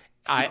 Yeah,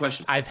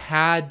 I've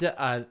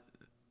had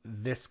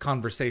this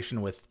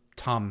conversation with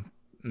Tom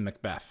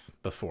Macbeth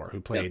before,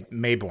 who played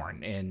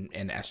Mayborn in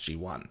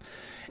SG-1,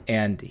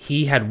 and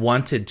he had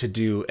wanted to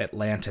do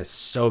Atlantis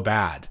so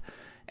bad,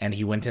 and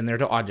he went in there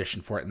to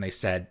audition for it, and they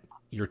said,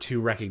 you're too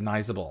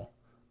recognizable.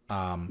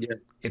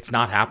 It's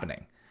not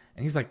happening.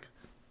 And he's like,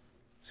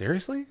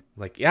 seriously?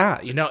 Like, yeah,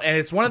 you know, and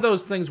it's one of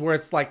those things where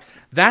it's like,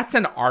 that's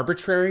an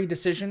arbitrary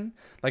decision.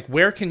 Like,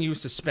 where can you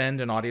suspend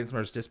an audience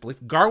member's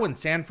disbelief? Garwin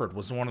Sanford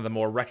was one of the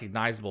more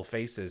recognizable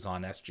faces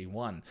on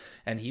SG-1,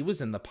 and he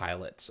was in the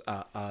pilot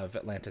of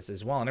Atlantis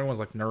as well. And everyone's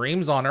like,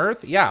 Nareem's on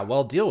Earth? Yeah,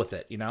 well, deal with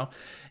it, you know?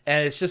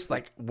 And it's just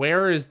like,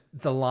 where is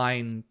the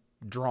line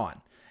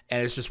drawn?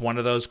 And it's just one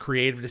of those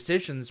creative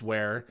decisions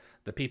where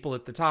the people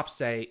at the top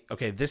say,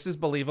 okay, this is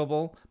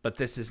believable, but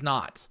this is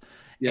not.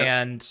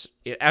 Yeah. And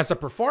as a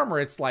performer,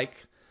 it's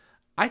like,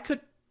 I could,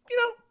 you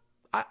know,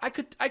 I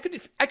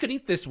could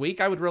eat this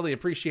week. I would really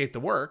appreciate the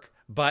work.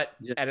 But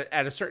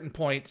at a certain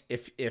point,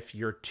 if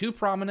you're too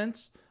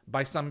prominent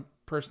by some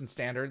person's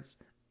standards,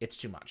 it's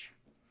too much.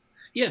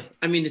 Yeah,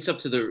 I mean, it's up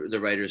to the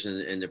writers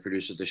and the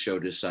producer of the show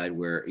to decide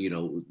where, you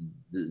know,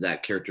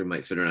 that character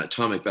might fit or not.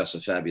 Tom Macbeth's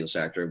a fabulous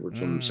actor. Worked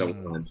with him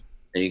several times.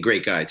 And he's a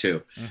great guy,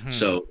 too.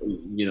 So,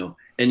 you know,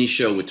 any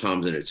show with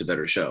Tom's in it, it's a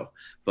better show.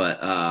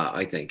 But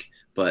I think.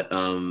 But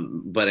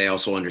I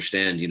also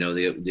understand, you know,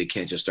 they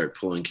can't just start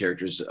pulling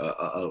characters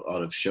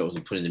out of shows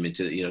and putting them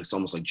into, you know, it's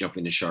almost like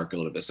jumping the shark a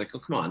little bit. It's like, oh,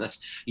 come on, that's,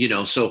 you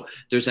know, so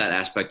there's that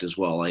aspect as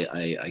well.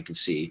 I can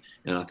see,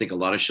 and I think a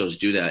lot of shows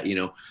do that. You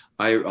know,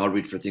 I'll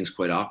read for things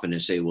quite often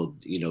and say, well,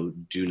 you know,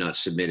 do not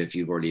submit if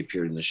you've already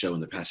appeared in the show in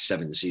the past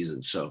 7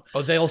 seasons. So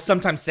they'll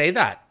sometimes say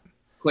that.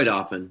 Quite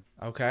often.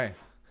 Okay,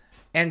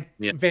 and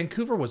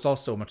Vancouver was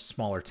also a much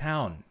smaller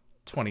town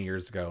 20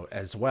 years ago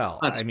as well.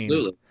 Absolutely. I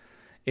mean,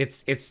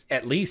 it's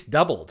at least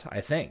doubled, I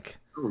think.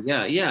 Oh,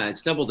 yeah,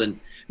 it's doubled. And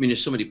I mean,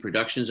 there's so many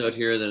productions out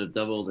here that have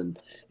doubled. And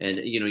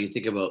you know, you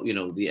think about, you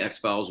know, the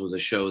X-Files was a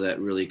show that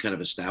really kind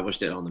of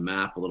established it on the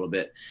map a little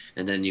bit.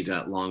 And then you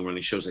got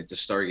long-running shows like the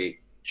Stargate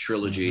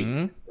trilogy,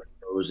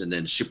 and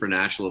then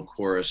Supernatural, of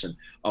course, and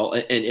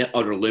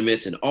Outer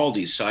Limits, and all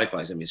these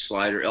sci-fis. I mean,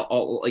 Slider,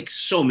 all like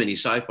so many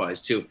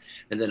sci-fis too.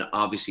 And then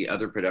obviously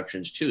other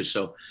productions too.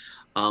 So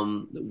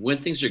when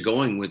things are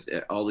going with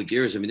all the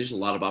gears, I mean, there's a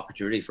lot of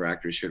opportunity for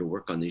actors here to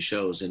work on these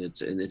shows, and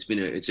it's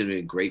been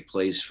a great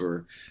place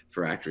for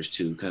actors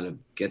to kind of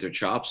get their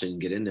chops and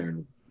get in there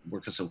and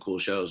work on some cool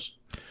shows.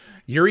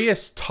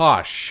 Urias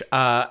Tosh,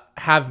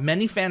 have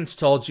many fans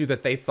told you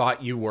that they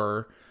thought you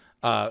were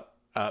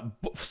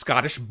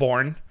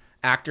Scottish-born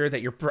actor?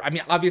 That you're, I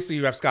mean, obviously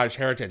you have Scottish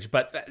heritage,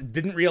 but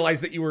didn't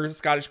realize that you were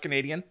Scottish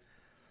Canadian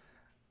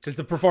because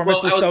the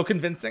performance was so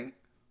convincing.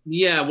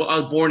 Yeah, well, I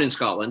was born in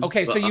Scotland.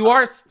 Okay, so you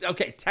are,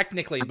 okay,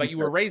 technically, but you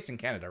were raised in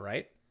Canada,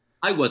 right?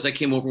 I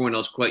came over when I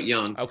was quite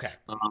young. Okay.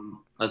 I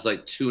was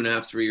like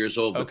 2.5, 3 years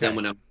old. But Okay. then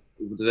when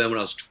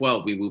I was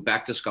 12, we moved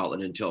back to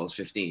Scotland until I was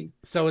 15.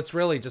 So it's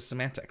really just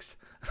semantics.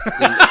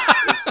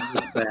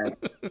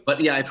 But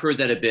yeah, I've heard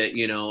that a bit,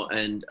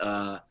 and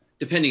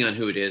depending on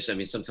who it is. I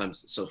mean,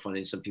 sometimes it's so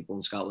funny. Some people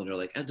in Scotland are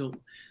like,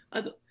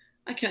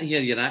 I can't hear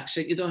your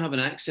accent. You don't have an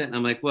accent. And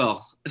I'm like,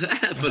 well,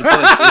 for the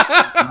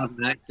I have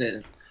an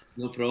accent,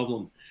 no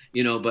problem.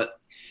 But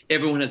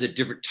everyone has a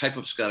different type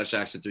of Scottish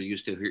accent they're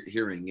used to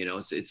hearing.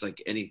 It's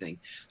like anything.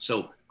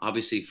 So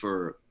obviously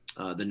for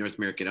the North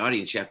American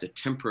audience, you have to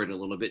temper it a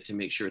little bit to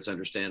make sure it's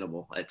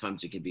understandable. At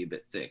times it can be a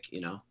bit thick,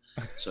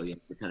 so you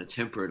have to kind of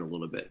temper it a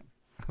little bit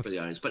for the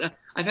audience. But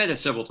I've had that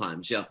several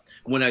times. Yeah.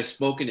 When I've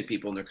spoken to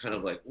people and they're kind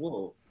of like,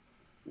 whoa,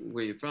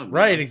 where are you from?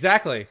 Right.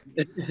 Exactly.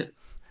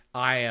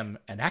 I am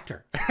an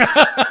actor.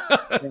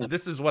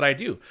 This is what I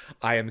do.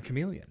 I am a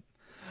chameleon.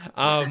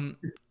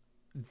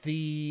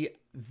 The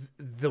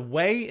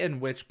way in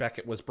which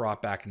Beckett was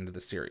brought back into the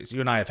series, you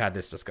and I have had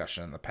this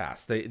discussion in the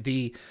past.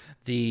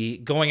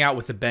 The going out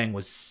with a bang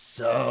was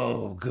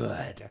so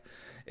good.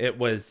 It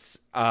was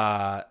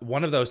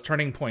one of those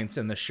turning points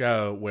in the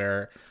show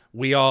where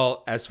we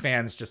all, as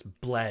fans, just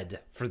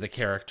bled for the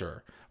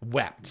character,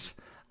 wept.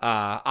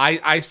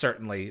 I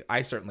certainly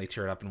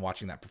teared up in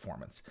watching that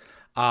performance.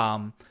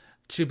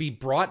 To be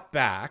brought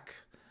back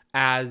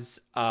as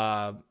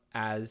a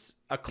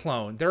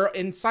clone.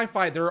 In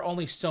sci-fi, there are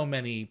only so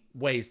many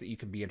ways that you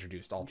can be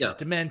introduced. Alternate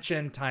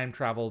dimension, time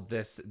travel,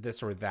 this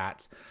or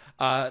that.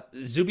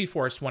 Zuby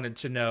Force wanted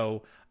to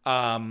know,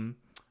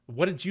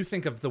 what did you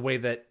think of the way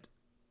that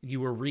you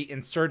were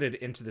reinserted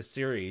into the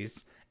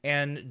series?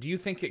 And do you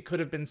think it could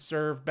have been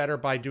served better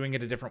by doing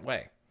it a different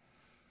way?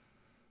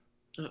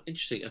 Oh,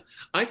 interesting.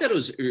 I thought it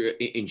was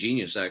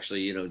ingenious,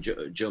 actually.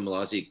 Joe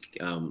Malazzi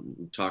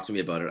talked to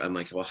me about it. I'm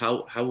like, well,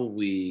 how are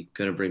we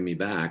going to bring me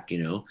back?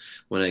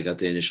 When I got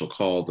the initial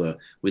call,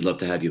 we'd love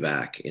to have you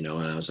back. And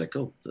I was like,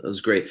 oh, that was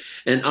great.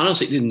 And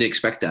honestly, didn't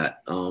expect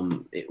that.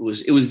 It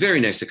was very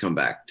nice to come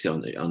back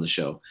on the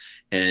show.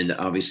 And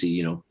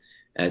obviously,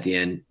 at the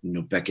end,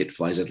 Beckett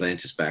flies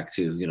Atlantis back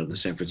to the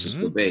San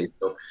Francisco Bay.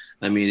 So,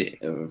 I mean,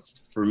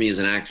 for me as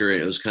an actor,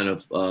 it was kind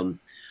of.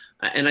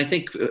 And I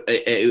think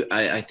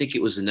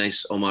it was a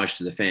nice homage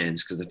to the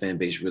fans, because the fan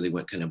base really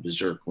went kind of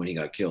berserk when he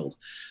got killed.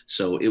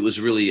 So it was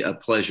really a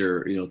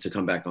pleasure, to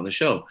come back on the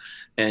show,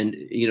 and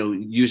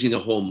using the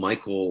whole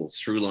Michael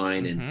through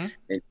line and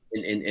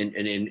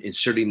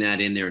inserting that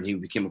in there, and he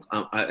became.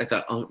 I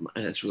thought, oh,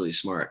 that's really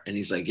smart. And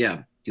he's like,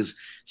 yeah, because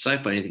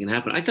sci-fi, anything can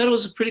happen. I thought it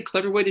was a pretty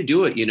clever way to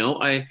do it.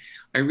 I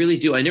really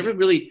do. I never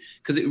really,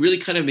 because it really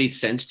kind of made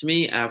sense to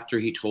me after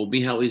he told me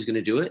how he's going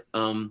to do it.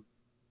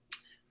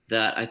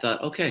 That I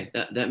thought, okay,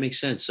 that makes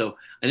sense. So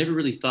I never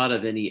really thought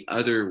of any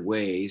other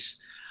ways,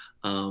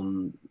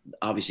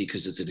 obviously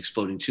because it's an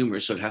exploding tumor,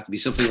 so it'd have to be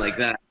something like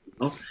that,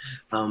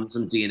 some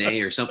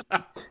DNA or something,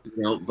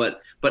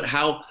 But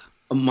how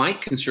my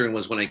concern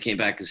was when I came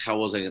back is how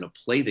was I going to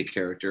play the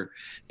character,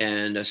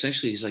 and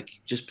essentially he's like,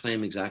 just play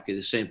him exactly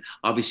the same.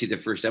 Obviously, the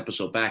first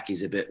episode back,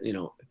 he's a bit,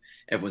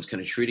 everyone's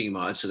kind of treating him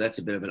odd. So that's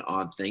a bit of an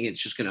odd thing.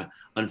 It's just going to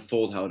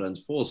unfold how it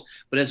unfolds.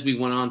 But as we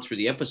went on through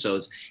the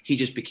episodes, he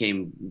just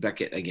became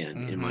Beckett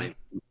again,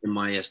 in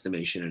my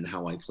estimation, and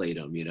how I played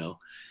him,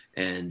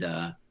 and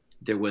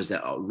there was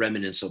that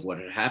remnants of what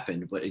had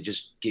happened, but it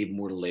just gave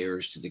more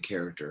layers to the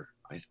character.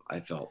 I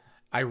felt.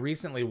 I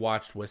recently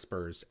watched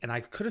Whispers, and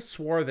I could have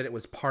swore that it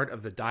was part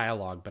of the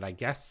dialogue, but I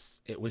guess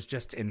it was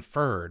just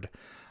inferred.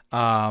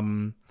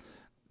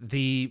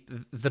 The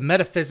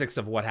metaphysics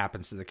of what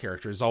happens to the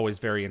character is always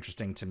very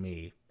interesting to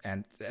me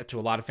and to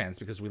a lot of fans,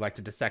 because we like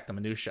to dissect the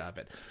minutia of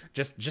it.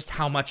 Just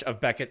how much of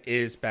Beckett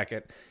is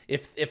Beckett.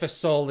 If a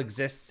soul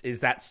exists,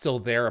 is that still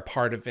there, a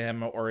part of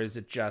him, or is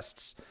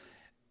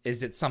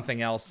it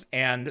something else?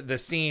 And the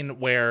scene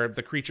where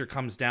the creature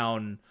comes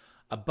down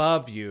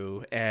above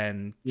you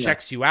and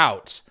checks you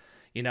out,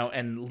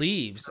 and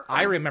leaves.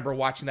 I remember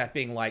watching that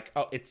being like,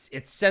 oh, it's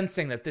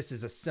sensing that this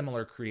is a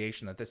similar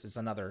creation, that this is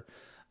another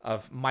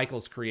of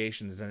Michael's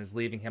creations, and is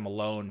leaving him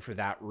alone for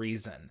that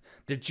reason.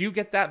 Did you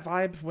get that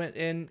vibe when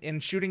in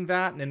shooting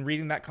that and in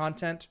reading that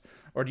content,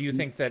 or do you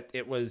think that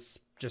it was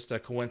just a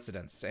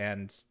coincidence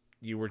and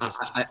you were just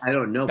I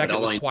don't know, Beckett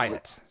but was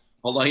quiet?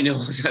 All I know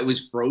is I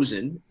was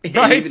frozen.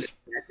 Right.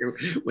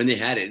 When they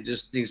had it,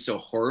 just things so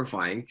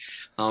horrifying.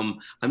 I'm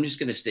just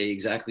going to stay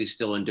exactly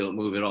still and don't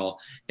move at all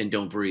and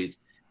don't breathe.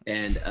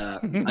 And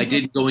I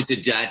didn't go into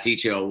that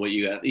detail what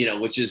you have,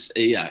 which is,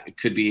 it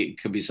could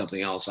be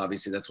something else.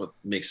 Obviously, that's what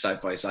makes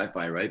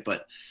sci-fi, right?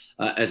 But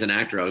as an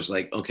actor, I was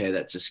like, okay,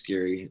 that's a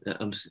scary.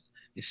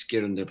 It's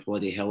scaring the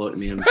bloody hell out of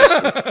me. I'm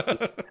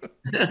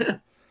just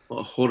what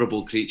a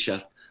horrible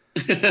creature.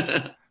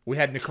 We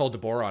had Nicole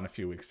DeBoer on a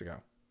few weeks ago.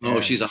 Oh,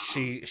 she's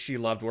awesome. She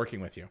loved working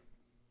with you.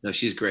 No,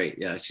 she's great.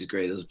 Yeah, she's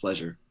great. It was a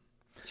pleasure.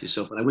 She's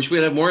so fun. I wish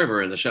we'd have more of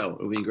her in the show.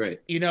 It would be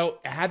great.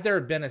 Had there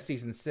been a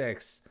season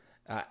 6.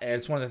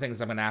 It's one of the things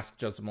I'm going to ask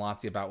Joseph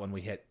Malazzi about when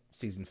we hit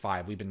season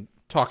 5. We've been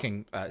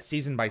talking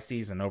season by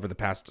season over the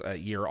past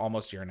year,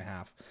 almost year and a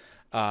half.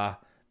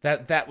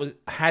 That was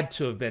had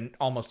to have been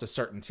almost a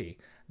certainty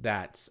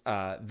that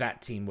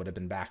that team would have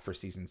been back for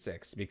season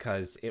 6,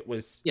 because it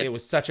was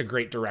such a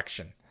great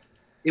direction.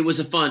 It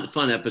was a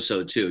fun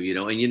episode too, you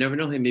know, and you never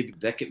know. Hey, maybe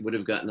Beckett would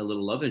have gotten a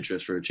little love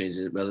interest for a change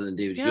rather than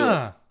David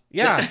Hewitt.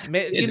 Yeah.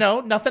 You know,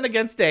 nothing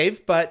against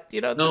Dave, but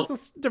you know,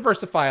 let's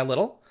diversify a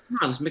little.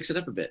 No, let's mix it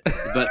up a bit.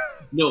 But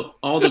no,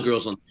 all the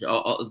girls on the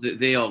show,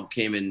 they all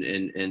came in,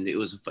 and it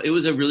was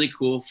a really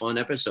cool, fun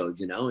episode,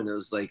 you know. And it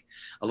was like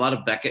a lot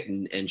of Beckett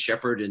and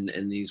Shepard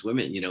and these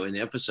women, you know, in the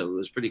episode. It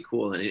was pretty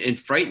cool and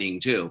frightening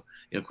too.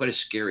 You know, quite a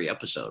scary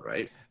episode,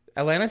 right?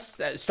 Atlantis,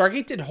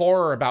 Stargate did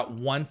horror about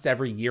once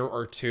every year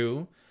or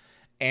two,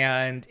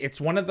 and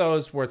it's one of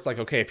those where it's like,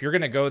 okay, if you're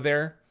gonna go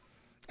there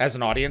as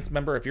an audience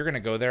member, if you're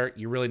gonna go there,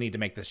 you really need to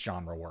make this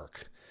genre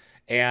work.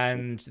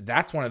 And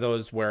that's one of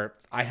those where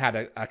I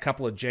had a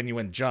couple of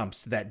genuine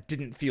jumps that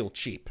didn't feel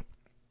cheap.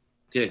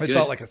 Yeah, it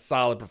felt like a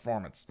solid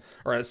performance,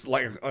 or a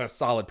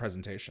solid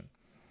presentation.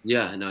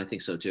 Yeah, no, I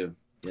think so too.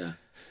 Yeah.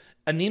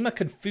 Anima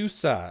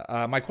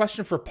Confusa, my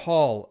question for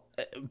Paul: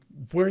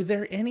 were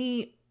there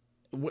any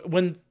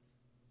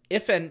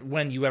if and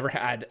when you ever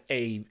had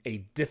a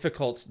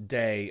difficult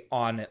day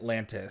on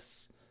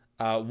Atlantis,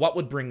 what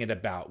would bring it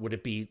about? Would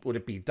it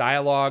be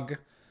dialogue?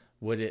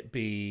 Would it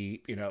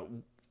be, you know,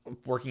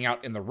 working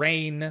out in the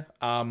rain?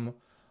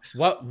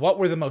 What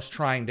were the most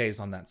trying days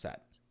on that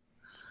set?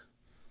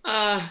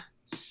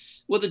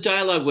 Well, the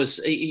dialogue was,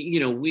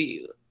 you know,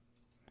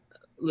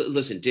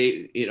 listen,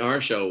 Dave, in our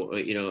show,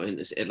 you know,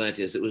 in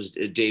Atlantis, it was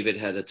David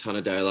had a ton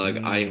of dialogue.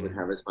 I would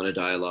have a ton of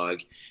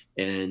dialogue,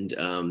 and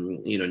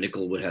you know,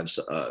 Nickel would have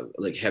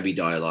like heavy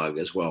dialogue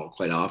as well,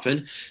 quite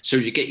often. So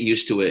you get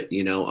used to it.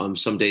 You know,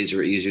 some days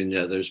are easier than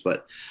others,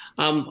 but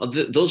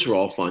those were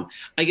all fun.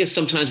 I guess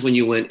sometimes when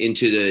you went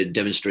into the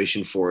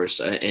demonstration force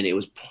and it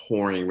was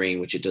pouring rain,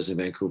 which it does in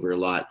Vancouver a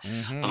lot,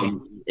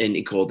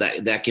 and cold,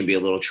 that can be a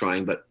little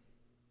trying. But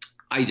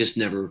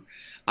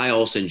I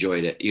also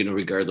enjoyed it, you know,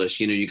 regardless.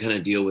 You know, you kind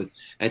of deal with,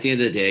 at the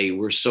end of the day,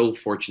 we're so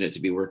fortunate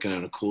to be working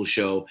on a cool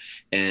show,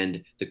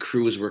 and the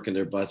crew is working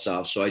their butts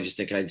off. So I just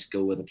think I just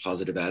go with a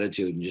positive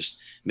attitude and just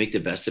make the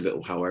best of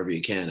it however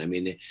you can. I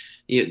mean,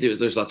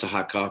 there's lots of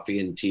hot coffee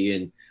and tea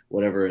and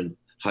whatever, and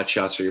hot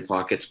shots for your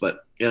pockets.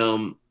 But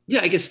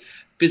yeah, I guess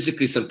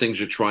physically some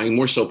things are trying,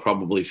 more so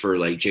probably for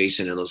like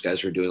Jason and those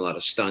guys who are doing a lot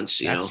of stunts,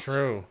 you know. That's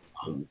true.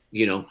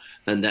 You know,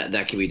 and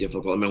that can be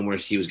difficult. I remember where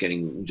he was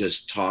getting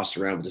just tossed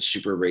around with the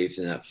super wraith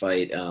in that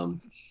fight.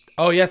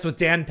 Oh yes, with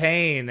Dan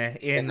Payne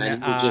in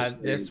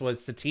this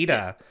was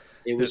Sateda.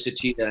 It was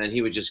Sateda, and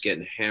he was just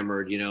getting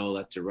hammered, you know,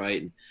 left to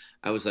right. And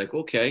I was like,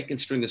 okay, I can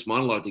string this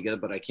monologue together,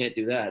 but I can't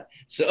do that.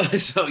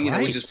 So you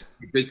know, which is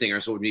a good thing.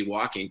 Or so would be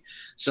walking.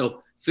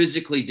 So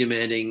physically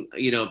demanding,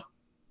 you know.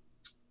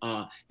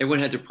 Everyone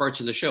had their parts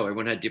in the show.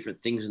 Everyone had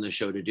different things in the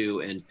show to do,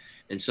 and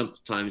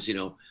sometimes, you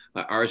know,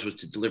 ours was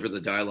to deliver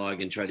the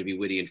dialogue and try to be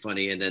witty and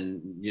funny, and then,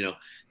 you know,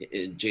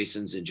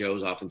 Jason's and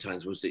Joe's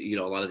oftentimes was you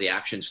know, a lot of the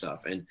action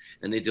stuff, and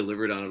they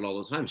delivered on it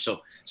all the time.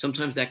 So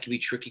sometimes that can be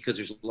tricky because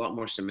there's a lot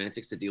more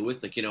semantics to deal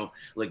with, like, you know,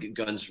 like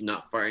guns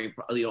not firing,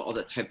 you know, all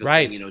that type of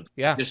thing. You know,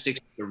 logistics,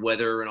 the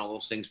weather, and all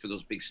those things for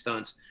those big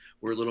stunts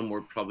were a little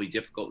more probably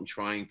difficult and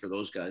trying for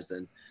those guys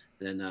than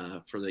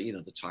for the, you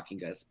know, the talking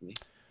guys like me.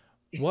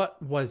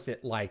 What was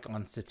it like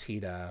on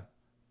Sateda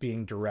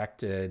being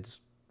directed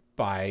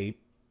by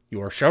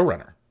your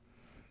showrunner,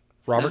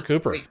 Robert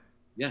Cooper? Great.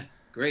 Yeah,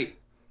 great.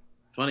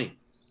 Funny.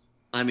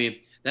 I mean,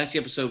 that's the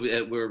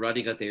episode where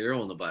Roddy got the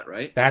arrow in the butt,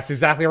 right? That's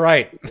exactly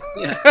right.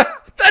 Yeah.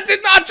 That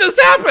did not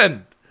just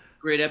happen.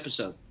 Great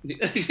episode.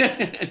 Great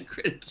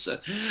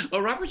episode. Oh,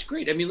 Robert's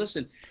great. I mean,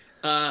 listen,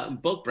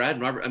 both Brad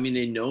and Robert, I mean,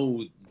 they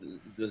know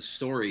the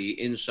story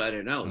inside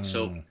and out.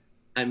 So,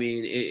 I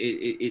mean,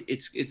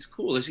 it's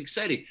cool. It's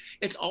exciting.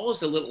 It's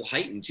always a little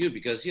heightened too,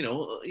 because, you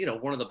know,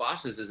 one of the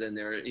bosses is in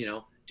there, you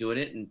know, doing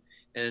it,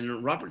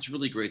 and Robert's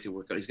really great to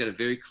work on. He's got a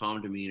very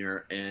calm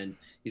demeanor, and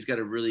he's got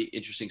a really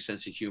interesting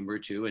sense of humor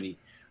too. And he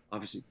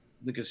obviously,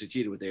 look at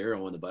Sateda with the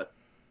arrow in the butt,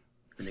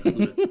 and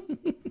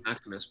included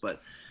Maximus. But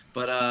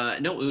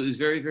no, it was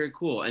very, very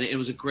cool, and it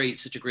was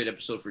such a great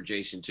episode for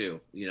Jason too.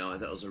 You know,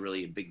 that was a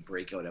really big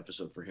breakout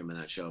episode for him in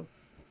that show.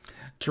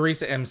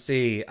 Teresa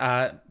MC,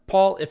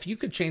 Paul, if you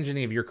could change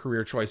any of your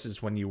career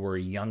choices when you were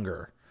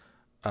younger,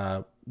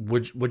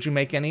 would you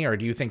make any, or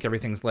do you think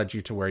everything's led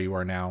you to where you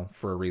are now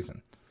for a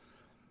reason?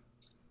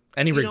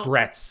 Any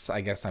regrets,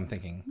 I guess I'm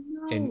thinking,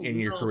 in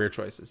your career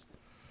choices?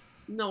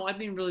 No, I've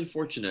been really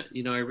fortunate.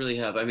 You know, I really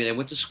have. I mean, I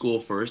went to school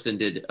first and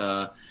did,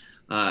 I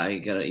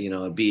got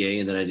a BA,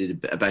 and then I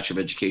did a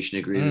Bachelor of Education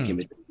degree and became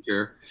a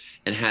teacher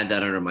and had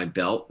that under my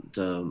belt.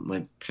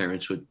 My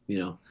parents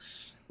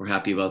were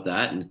happy about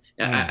that. And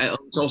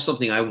it's all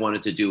something I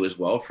wanted to do as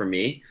well for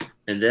me.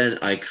 And then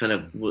I kind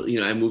of, you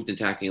know, I moved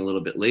into acting a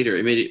little bit later.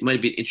 It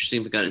might be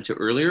interesting if I got into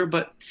earlier,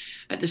 but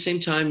at the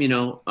same time, you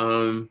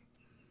know,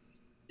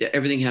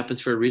 everything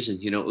happens for a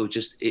reason. You know, it was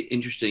just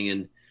interesting.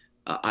 And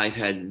I've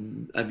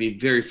been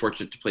very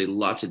fortunate to play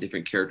lots of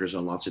different characters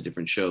on lots of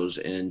different shows.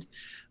 And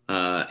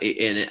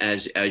And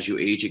as you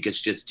age, it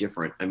gets just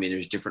different. I mean,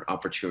 there's different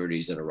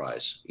opportunities that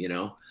arise,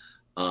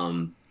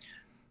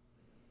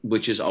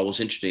 which is always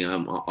interesting.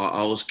 I'm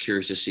always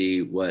curious to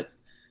see what's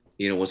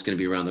going to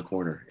be around the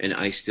corner. And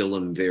I still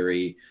am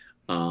very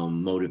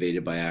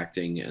motivated by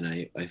acting, and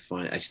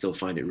I still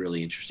find it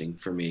really interesting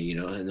for me.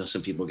 I know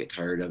some people get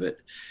tired of it,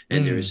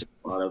 and there's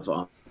a lot of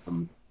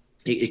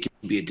it can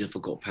be a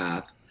difficult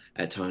path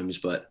at times,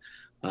 but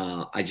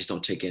I just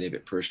don't take any of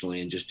it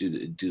personally and just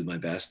do my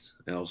best.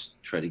 I always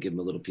try to give them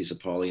a little piece of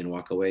Polly and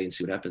walk away and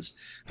see what happens.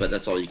 But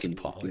that's all you can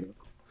do.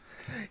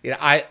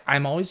 Yeah,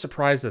 I'm always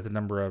surprised at the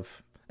number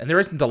of, and there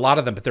isn't a lot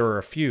of them, but there are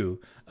a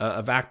few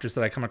of actors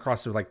that I come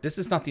across who are like, this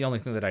is not the only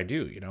thing that I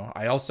do.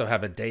 I also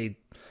have a day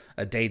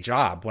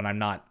job when I'm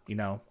not,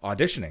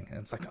 auditioning. And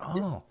it's like,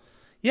 oh,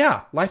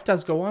 yeah, life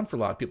does go on for a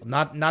lot of people.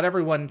 Not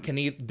everyone can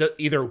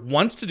either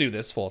wants to do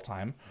this full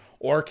time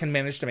or can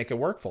manage to make it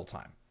work full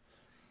time.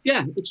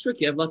 Yeah, it's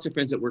tricky. I have lots of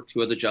friends that work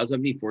 2 other jobs.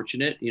 I've been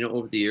fortunate,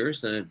 over the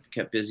years, and I've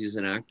kept busy as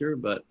an actor,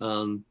 but,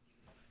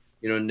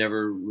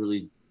 never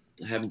really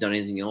haven't done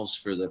anything else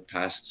for the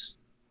past,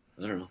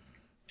 I don't know,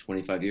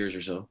 25 years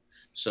or so.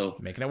 So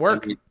making it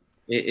work.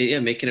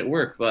 Making it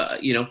work.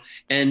 But,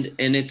 and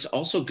it's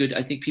also good.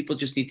 I think people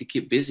just need to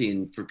keep busy.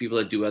 And for people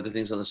that do other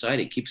things on the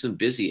side, it keeps them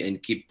busy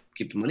and keep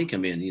the money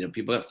coming in.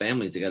 People have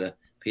families. They got to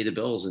pay the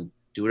bills and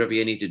do whatever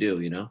you need to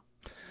do,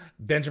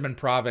 Benjamin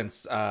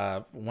Province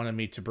wanted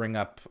me to bring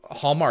up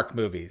Hallmark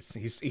movies.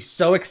 He's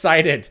so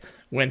excited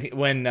when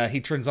he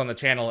turns on the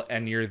channel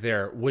and you're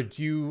there. Would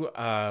you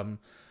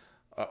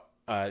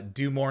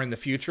do more in the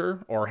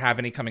future or have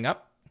any coming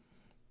up?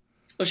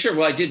 Oh, sure.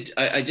 Well,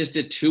 I just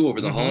did 2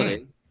 over the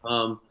holiday.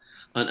 An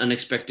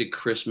Unexpected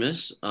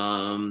Christmas,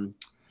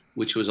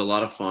 which was a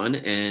lot of fun,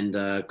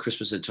 and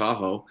Christmas in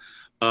Tahoe.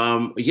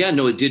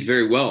 It did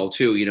very well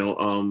too.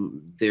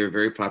 They're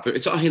very popular.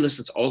 Hey,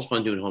 listen, it's always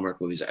fun doing Hallmark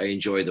movies. I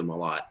enjoy them a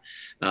lot.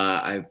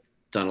 I've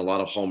done a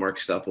lot of Hallmark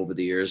stuff over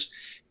the years.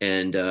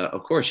 And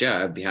of course,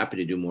 I'd be happy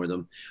to do more of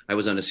them. I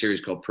was on a series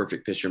called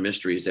Perfect Picture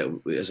Mysteries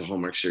that is a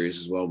Hallmark series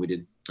as well. We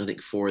did, I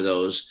think, 4 of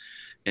those.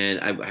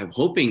 And I'm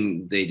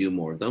hoping they do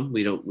more of them.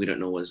 We don't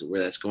know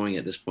where that's going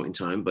at this point in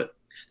time, but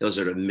those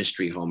are the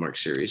mystery Hallmark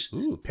series.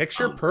 Ooh,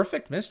 Picture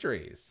Perfect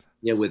Mysteries.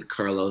 Yeah, with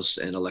Carlos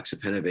and Alexa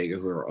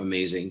Penavega, who are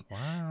amazing.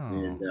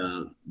 Wow.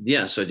 And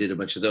so I did a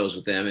bunch of those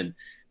with them,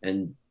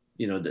 and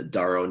the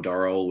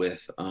Darrow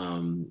with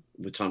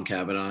Tom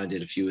Cavanaugh. I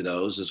did a few of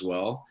those as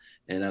well,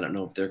 and I don't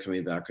know if they're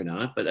coming back or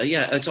not. But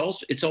it's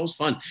always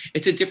fun.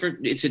 It's a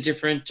different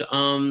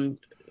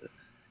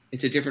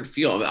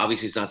feel.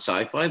 Obviously, it's not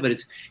sci-fi, but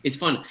it's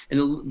fun.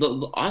 And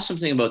the awesome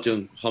thing about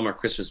doing Hallmark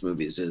Christmas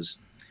movies is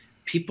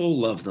people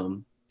love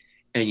them,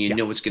 and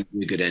it's going to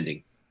be a good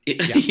ending.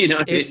 It's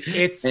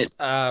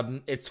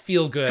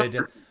feel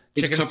good,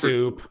 chicken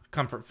soup,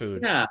 comfort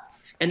food. Yeah,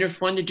 and they're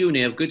fun to do, and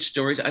they have good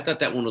stories. I thought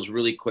that one was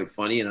really quite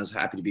funny, and I was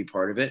happy to be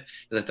part of it.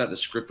 And I thought the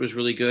script was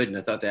really good, and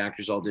I thought the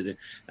actors all did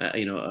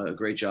a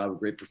great job,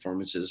 great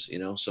performances.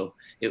 So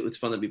it was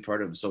fun to be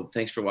part of. So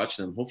thanks for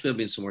watching them. Hopefully, I'll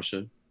be in some more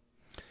soon.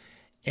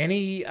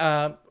 Any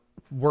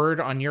word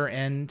on your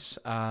end?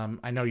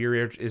 I know your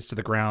ear is to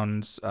the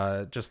ground,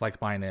 just like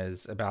mine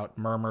is, about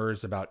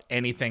murmurs, about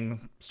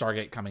anything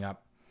Stargate coming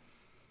up.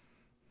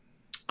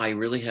 I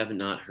really have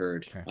not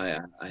heard. Okay.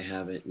 I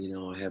haven't,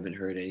 I haven't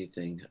heard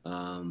anything.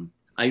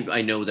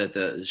 I know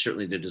that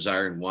certainly the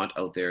desire and want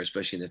out there,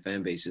 especially in the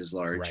fan base, is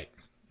large. Right.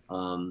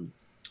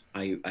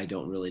 I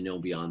don't really know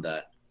beyond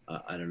that.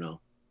 I don't know.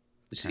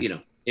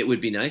 Okay. It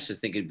would be nice. I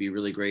think it'd be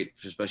really great,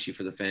 especially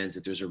for the fans,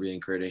 if there's a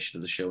reincarnation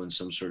of the show in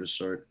some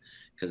sort,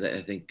 because I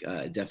think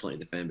definitely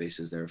the fan base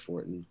is there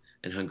for it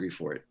and hungry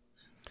for it.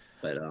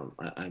 But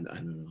I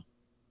don't know.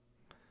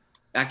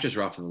 Actors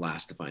are often the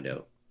last to find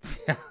out.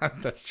 Yeah,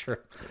 that's true.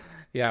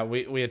 Yeah,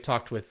 we had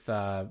talked with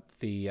the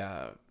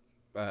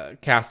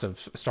cast of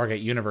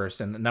Stargate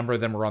Universe, and a number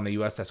of them were on the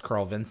USS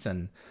Carl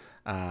Vinson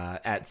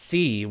at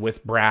sea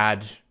with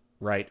Brad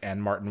Wright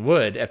and Martin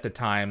Wood at the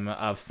time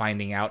of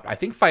finding out, I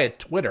think via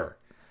Twitter,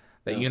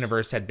 that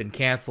Universe had been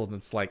canceled. And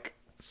it's like,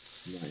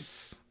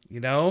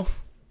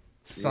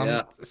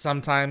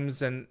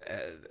 sometimes, and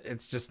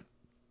it's just,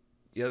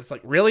 it's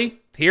like,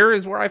 really? Here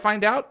is where I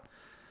find out?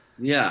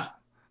 Yeah,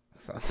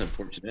 that's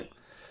unfortunate.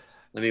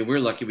 I mean, we're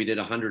lucky we did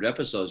 100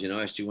 episodes.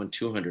 SG won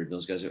 200.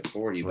 Those guys are at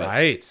 40. But,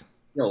 right.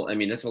 I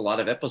mean, that's a lot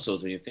of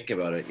episodes when you think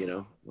about it,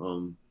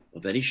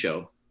 of any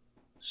show.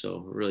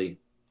 So really,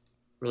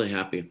 really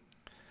happy.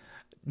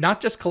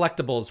 Not Just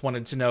Collectibles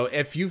wanted to know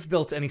if you've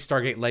built any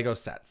Stargate Lego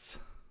sets.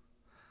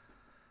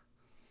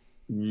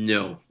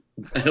 No.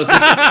 I don't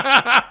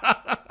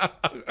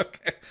think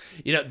Okay.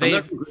 I'm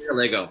not great at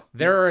Lego.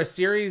 There are a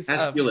series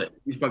of Hewlett.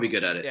 He's probably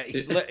good at it.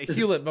 Yeah,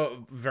 Hewlett,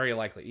 very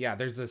likely. Yeah,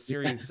 there's a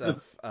series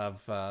of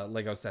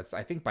Lego sets,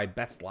 I think by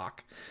Best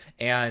Lock,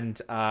 and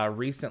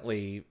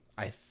recently,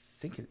 I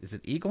think is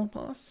it Eagle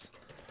Moss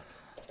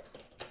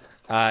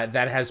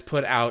that has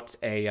put out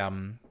a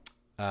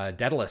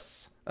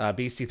Daedalus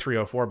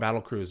BC-304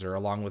 battlecruiser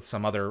along with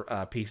some other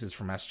pieces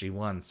from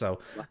SG-1. So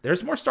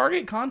there's more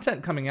Stargate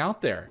content coming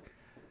out there.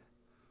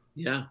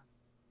 Yeah.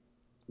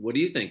 What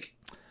do you think?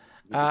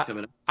 Uh,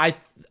 Coming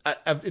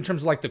up in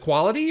terms of like the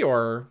quality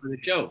or for the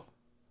show?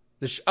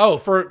 oh,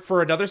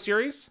 for another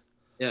series,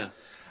 Yeah.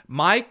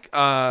 Mike,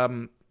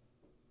 I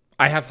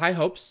have high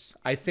hopes.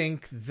 I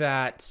think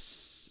that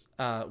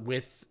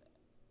with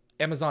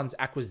Amazon's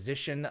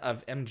acquisition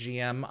of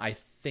MGM, I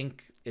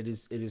think it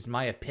is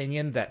my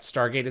opinion that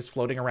Stargate is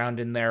floating around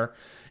in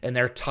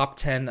their top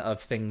 10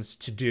 of things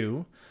to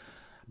do.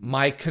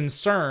 My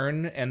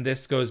concern, and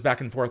this goes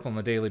back and forth on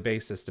a daily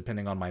basis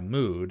depending on my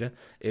mood,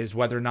 is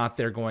whether or not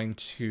they're going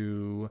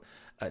to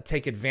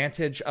take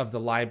advantage of the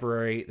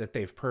library that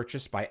they've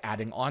purchased by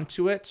adding on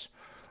to it,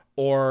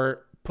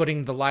 or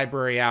putting the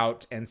library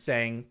out and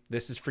saying,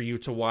 this is for you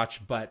to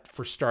watch, but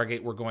for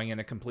Stargate, we're going in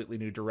a completely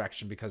new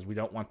direction because we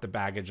don't want the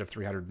baggage of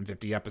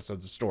 350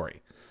 episodes of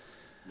story.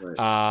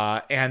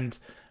 Right. And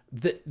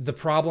the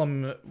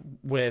problem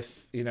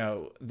with,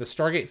 the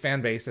Stargate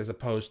fan base, as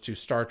opposed to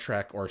Star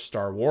Trek or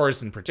Star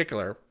Wars in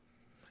particular,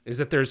 is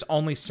that there's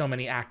only so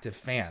many active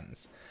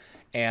fans.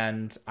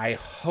 And I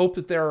hope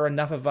that there are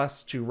enough of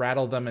us to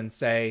rattle them and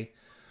say,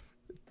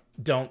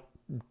 don't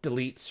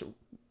delete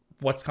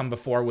what's come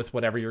before with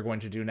whatever you're going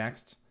to do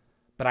next.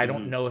 But I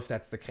don't know if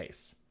that's the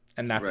case.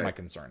 And that's my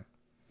concern.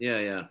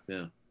 Yeah.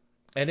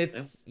 And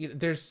it's,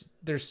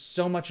 there's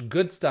so much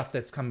good stuff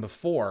that's come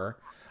before.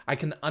 I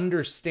can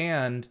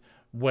understand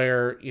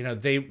where,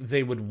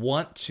 they would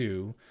want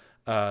to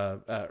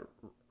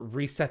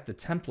reset the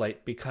template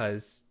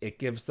because it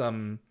gives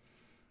them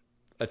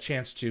a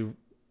chance to,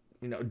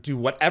 do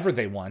whatever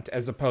they want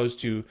as opposed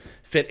to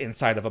fit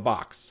inside of a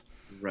box.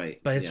 Right.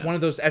 But it's one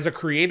of those, as a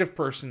creative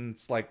person,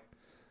 it's like,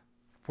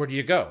 where do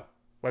you go?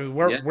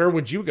 Where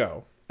would you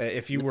go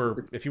if you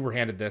were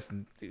handed this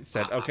and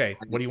said, okay,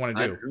 what do you want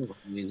to do?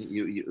 I mean,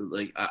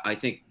 you I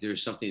think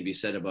there's something to be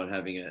said about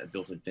having a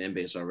built-in fan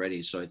base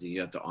already. So I think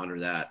you have to honor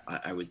that.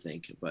 I would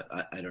think, but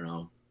I don't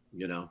know.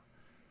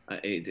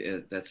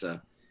 It's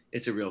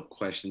a real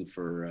question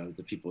for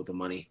the people with the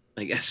money,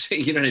 I guess.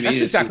 You know what I mean?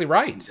 That's exactly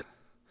right.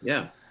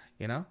 Yeah.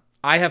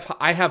 I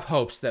have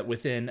hopes that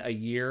within a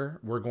year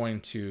we're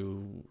going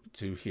to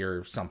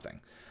hear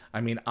something. I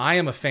mean, I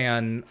am a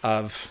fan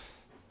of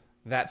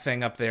that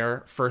thing up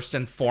there first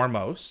and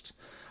foremost.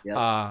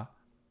 Yep.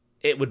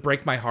 It would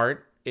break my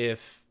heart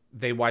if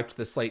they wiped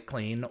the slate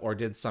clean or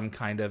did some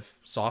kind of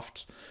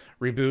soft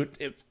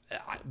reboot.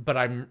 But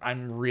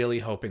I'm really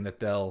hoping that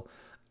they'll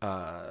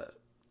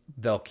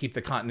keep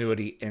the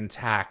continuity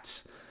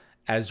intact,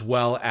 as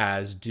well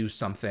as do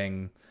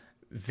something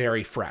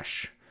very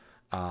fresh.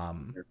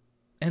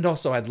 And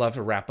also, I'd love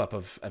a wrap up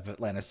of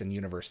Atlantis and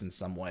universe in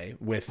some way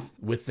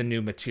with the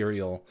new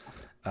material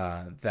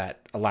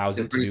that allows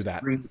it to do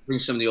that. Bring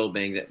some of the old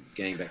gang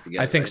back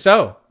together. I think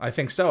so. I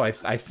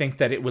think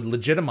that it would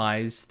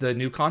legitimize the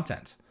new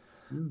content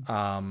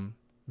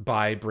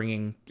by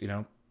bringing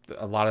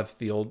a lot of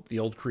the old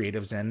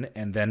creatives in,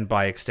 and then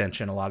by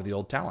extension a lot of the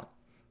old talent.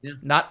 Yeah.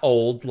 Not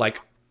old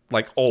like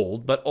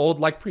old, but old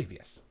like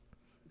previous.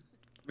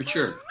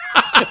 Mature.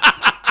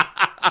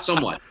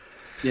 Somewhat.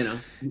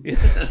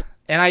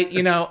 And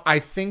I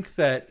think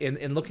that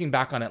in looking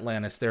back on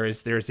Atlantis,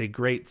 there's a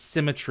great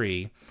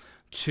symmetry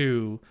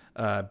to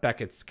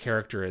Beckett's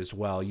character as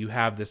well. You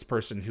have this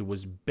person who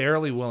was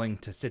barely willing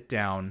to sit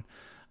down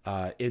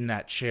in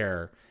that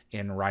chair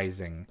in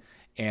Rising,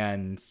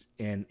 and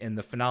in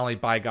the finale,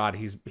 by God,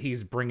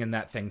 he's bringing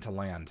that thing to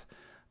land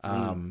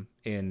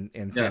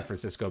in San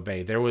Francisco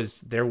Bay. There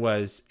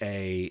was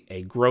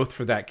a growth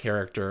for that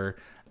character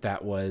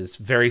that was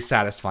very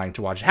satisfying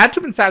to watch. It had to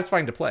have been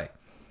satisfying to play.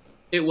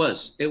 It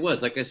was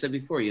like I said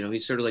before,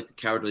 he's sort of like the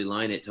cowardly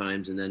lion at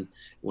times. And then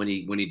when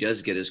he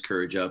does get his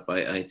courage up,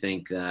 I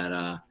think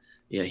that,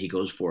 he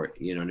goes for it.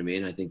 You know what I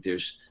mean? I think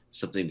there's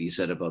something to be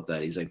said about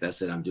that. He's like,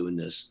 that's it. I'm doing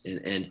this.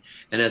 And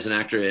as an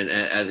actor and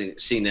as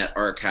seeing that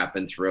arc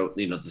happen throughout,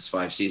 this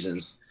 5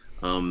 seasons,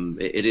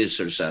 it is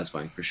sort of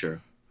satisfying for sure.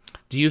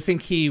 Do you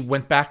think he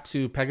went back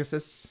to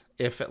Pegasus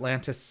if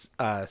Atlantis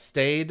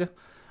stayed?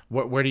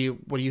 What do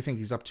you think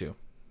he's up to?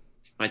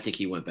 I think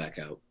he went back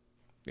out.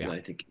 Yeah, I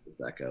think he was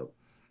back out.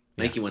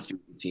 I think he wants to be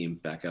with the team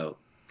back out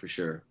for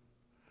sure.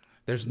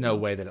 There's no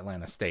way that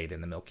Atlanta stayed in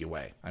the Milky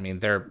Way. I mean,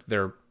 there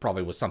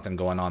probably was something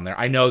going on there.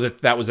 I know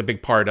that was a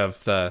big part of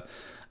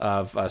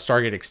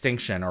Stargate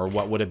Extinction, or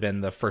what would have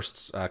been the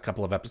first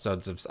couple of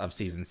episodes of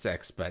season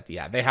 6. But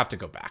yeah, they have to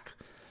go back.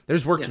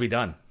 There's work to be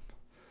done.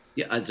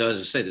 Yeah, as I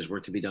say, there's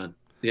work to be done.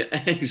 Yeah,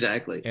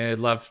 exactly. And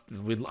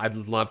I'd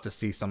love to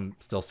see some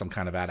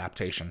kind of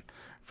adaptation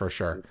for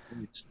sure.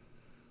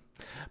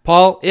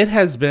 Paul, it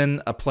has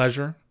been a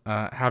pleasure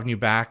having you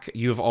back.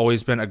 You have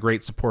always been a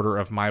great supporter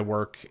of my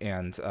work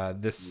and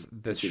this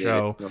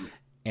show.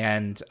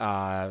 And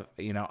I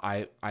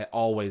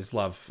always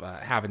love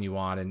having you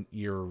on, and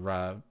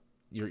your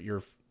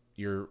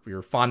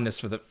fondness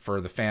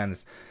for the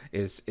fans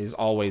is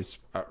always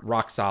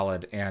rock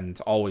solid and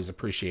always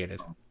appreciated.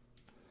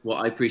 Well,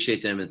 I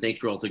appreciate them, and thanks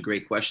for all the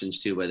great questions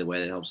too. By the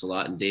way, that helps a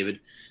lot. And David,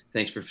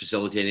 thanks for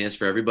facilitating this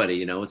for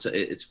everybody.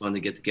 It's fun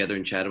to get together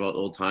and chat about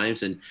old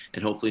times and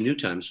hopefully new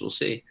times. We'll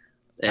see.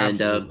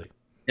 And absolutely.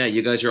 Yeah,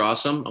 you guys are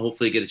awesome.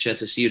 Hopefully get a chance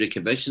to see you at a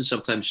convention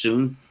sometime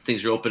soon.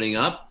 Things are opening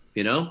up,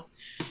 you know.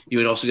 You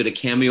would also get a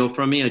cameo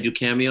from me. I do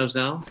cameos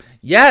now.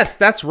 Yes,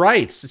 that's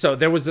right. So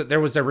there was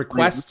a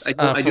request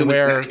I for do,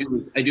 where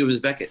I do Ms.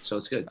 Beckett, so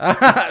it's good.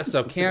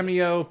 so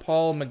cameo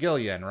Paul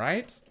McGillion,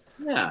 right?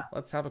 Yeah.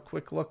 Let's have a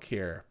quick look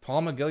here.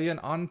 Paul McGillion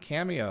on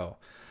Cameo.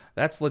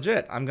 That's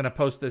legit. I'm going to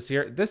post this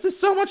here. This is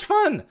so much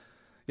fun.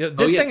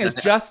 This thing is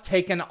just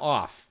taken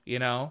off, you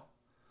know?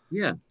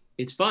 Yeah,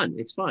 it's fun.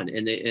 It's fun.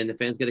 And the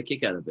fans get a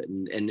kick out of it.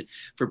 And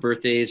for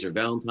birthdays or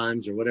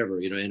Valentine's or whatever,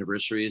 you know,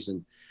 anniversaries.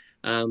 And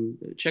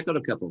check out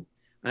a couple.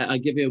 I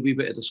give you a wee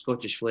bit of the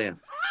Scottish flair.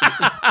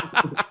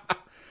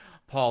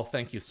 Paul,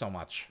 thank you so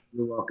much.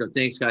 You're welcome.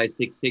 Thanks, guys.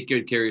 Take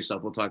good care of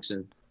yourself. We'll talk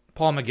soon.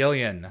 Paul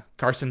McGillion,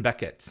 Carson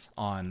Beckett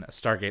on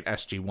Stargate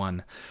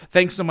SG-1.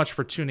 Thanks so much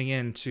for tuning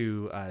in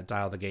to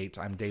Dial the Gate.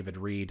 I'm David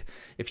Reed.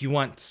 If you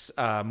want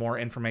more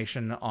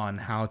information on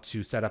how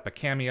to set up a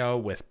cameo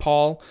with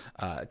Paul,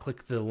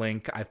 click the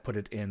link. I've put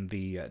it in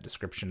the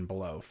description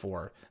below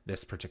for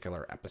this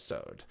particular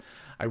episode.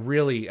 I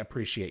really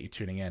appreciate you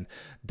tuning in.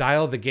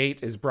 Dial the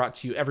Gate is brought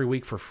to you every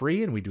week for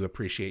free, and we do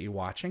appreciate you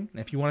watching. And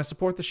if you want to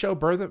support the show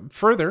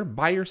further,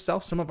 buy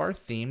yourself some of our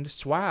themed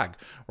swag.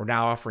 We're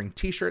now offering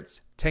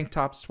t-shirts, tank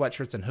tops,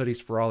 sweatshirts, and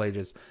hoodies for all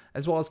ages,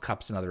 as well as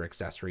cups and other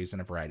accessories in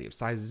a variety of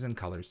sizes and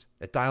colors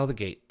at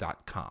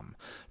dialthegate.com.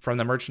 From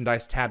the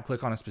merchandise tab,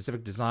 click on a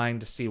specific design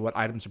to see what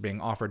items are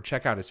being offered.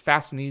 Checkout is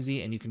fast and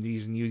easy, and you can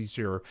use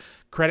your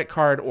credit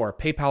card or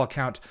PayPal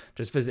account.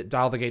 Just visit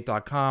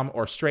dialthegate.com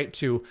or straight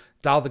to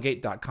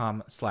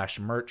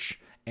dialthegate.com/merch.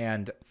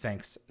 And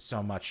thanks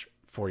so much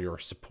for your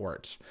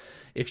support.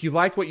 If you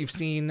like what you've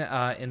seen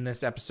in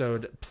this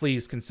episode,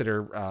 please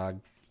consider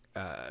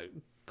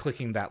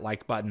clicking that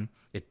like button.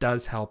 It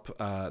does help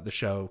the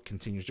show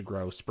continues to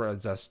grow,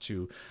 spreads us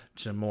to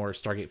more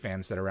Stargate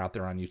fans that are out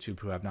there on YouTube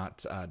who have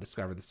not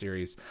discovered the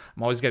series.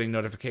 I'm always getting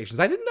notifications.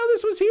 I didn't know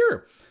this was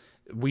here.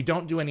 We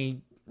don't do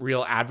any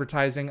real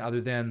advertising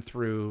other than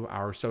through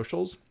our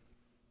socials.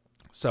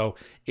 So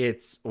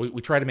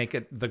we try to make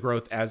it the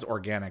growth as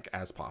organic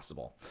as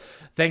possible.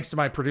 Thanks to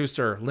my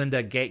producer,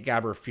 Linda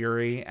Gategabber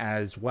Fury,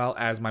 as well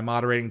as my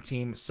moderating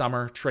team,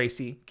 Summer,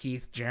 Tracy,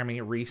 Keith, Jeremy,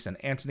 Reese, and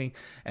Anthony.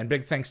 And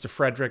big thanks to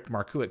Frederick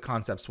Marcoux at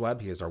Concepts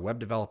Web. He is our web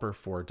developer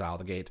for Dial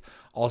the Gate.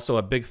 Also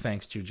a big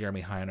thanks to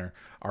Jeremy Heiner,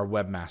 our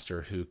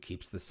webmaster, who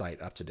keeps the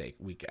site up to date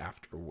week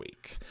after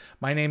week.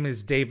 My name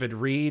is David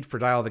Reed. For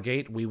Dial the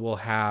Gate, we will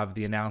have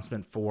the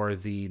announcement for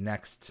the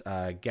next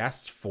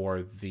guest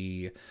for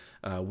the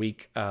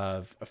week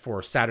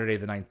for Saturday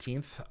the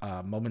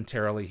 19th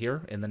momentarily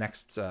here in the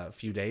next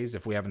few days,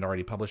 if we haven't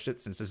already published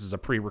it, since this is a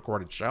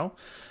pre-recorded show.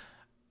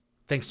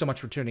 Thanks so much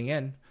for tuning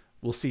in.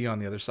 We'll see you on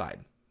the other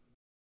side.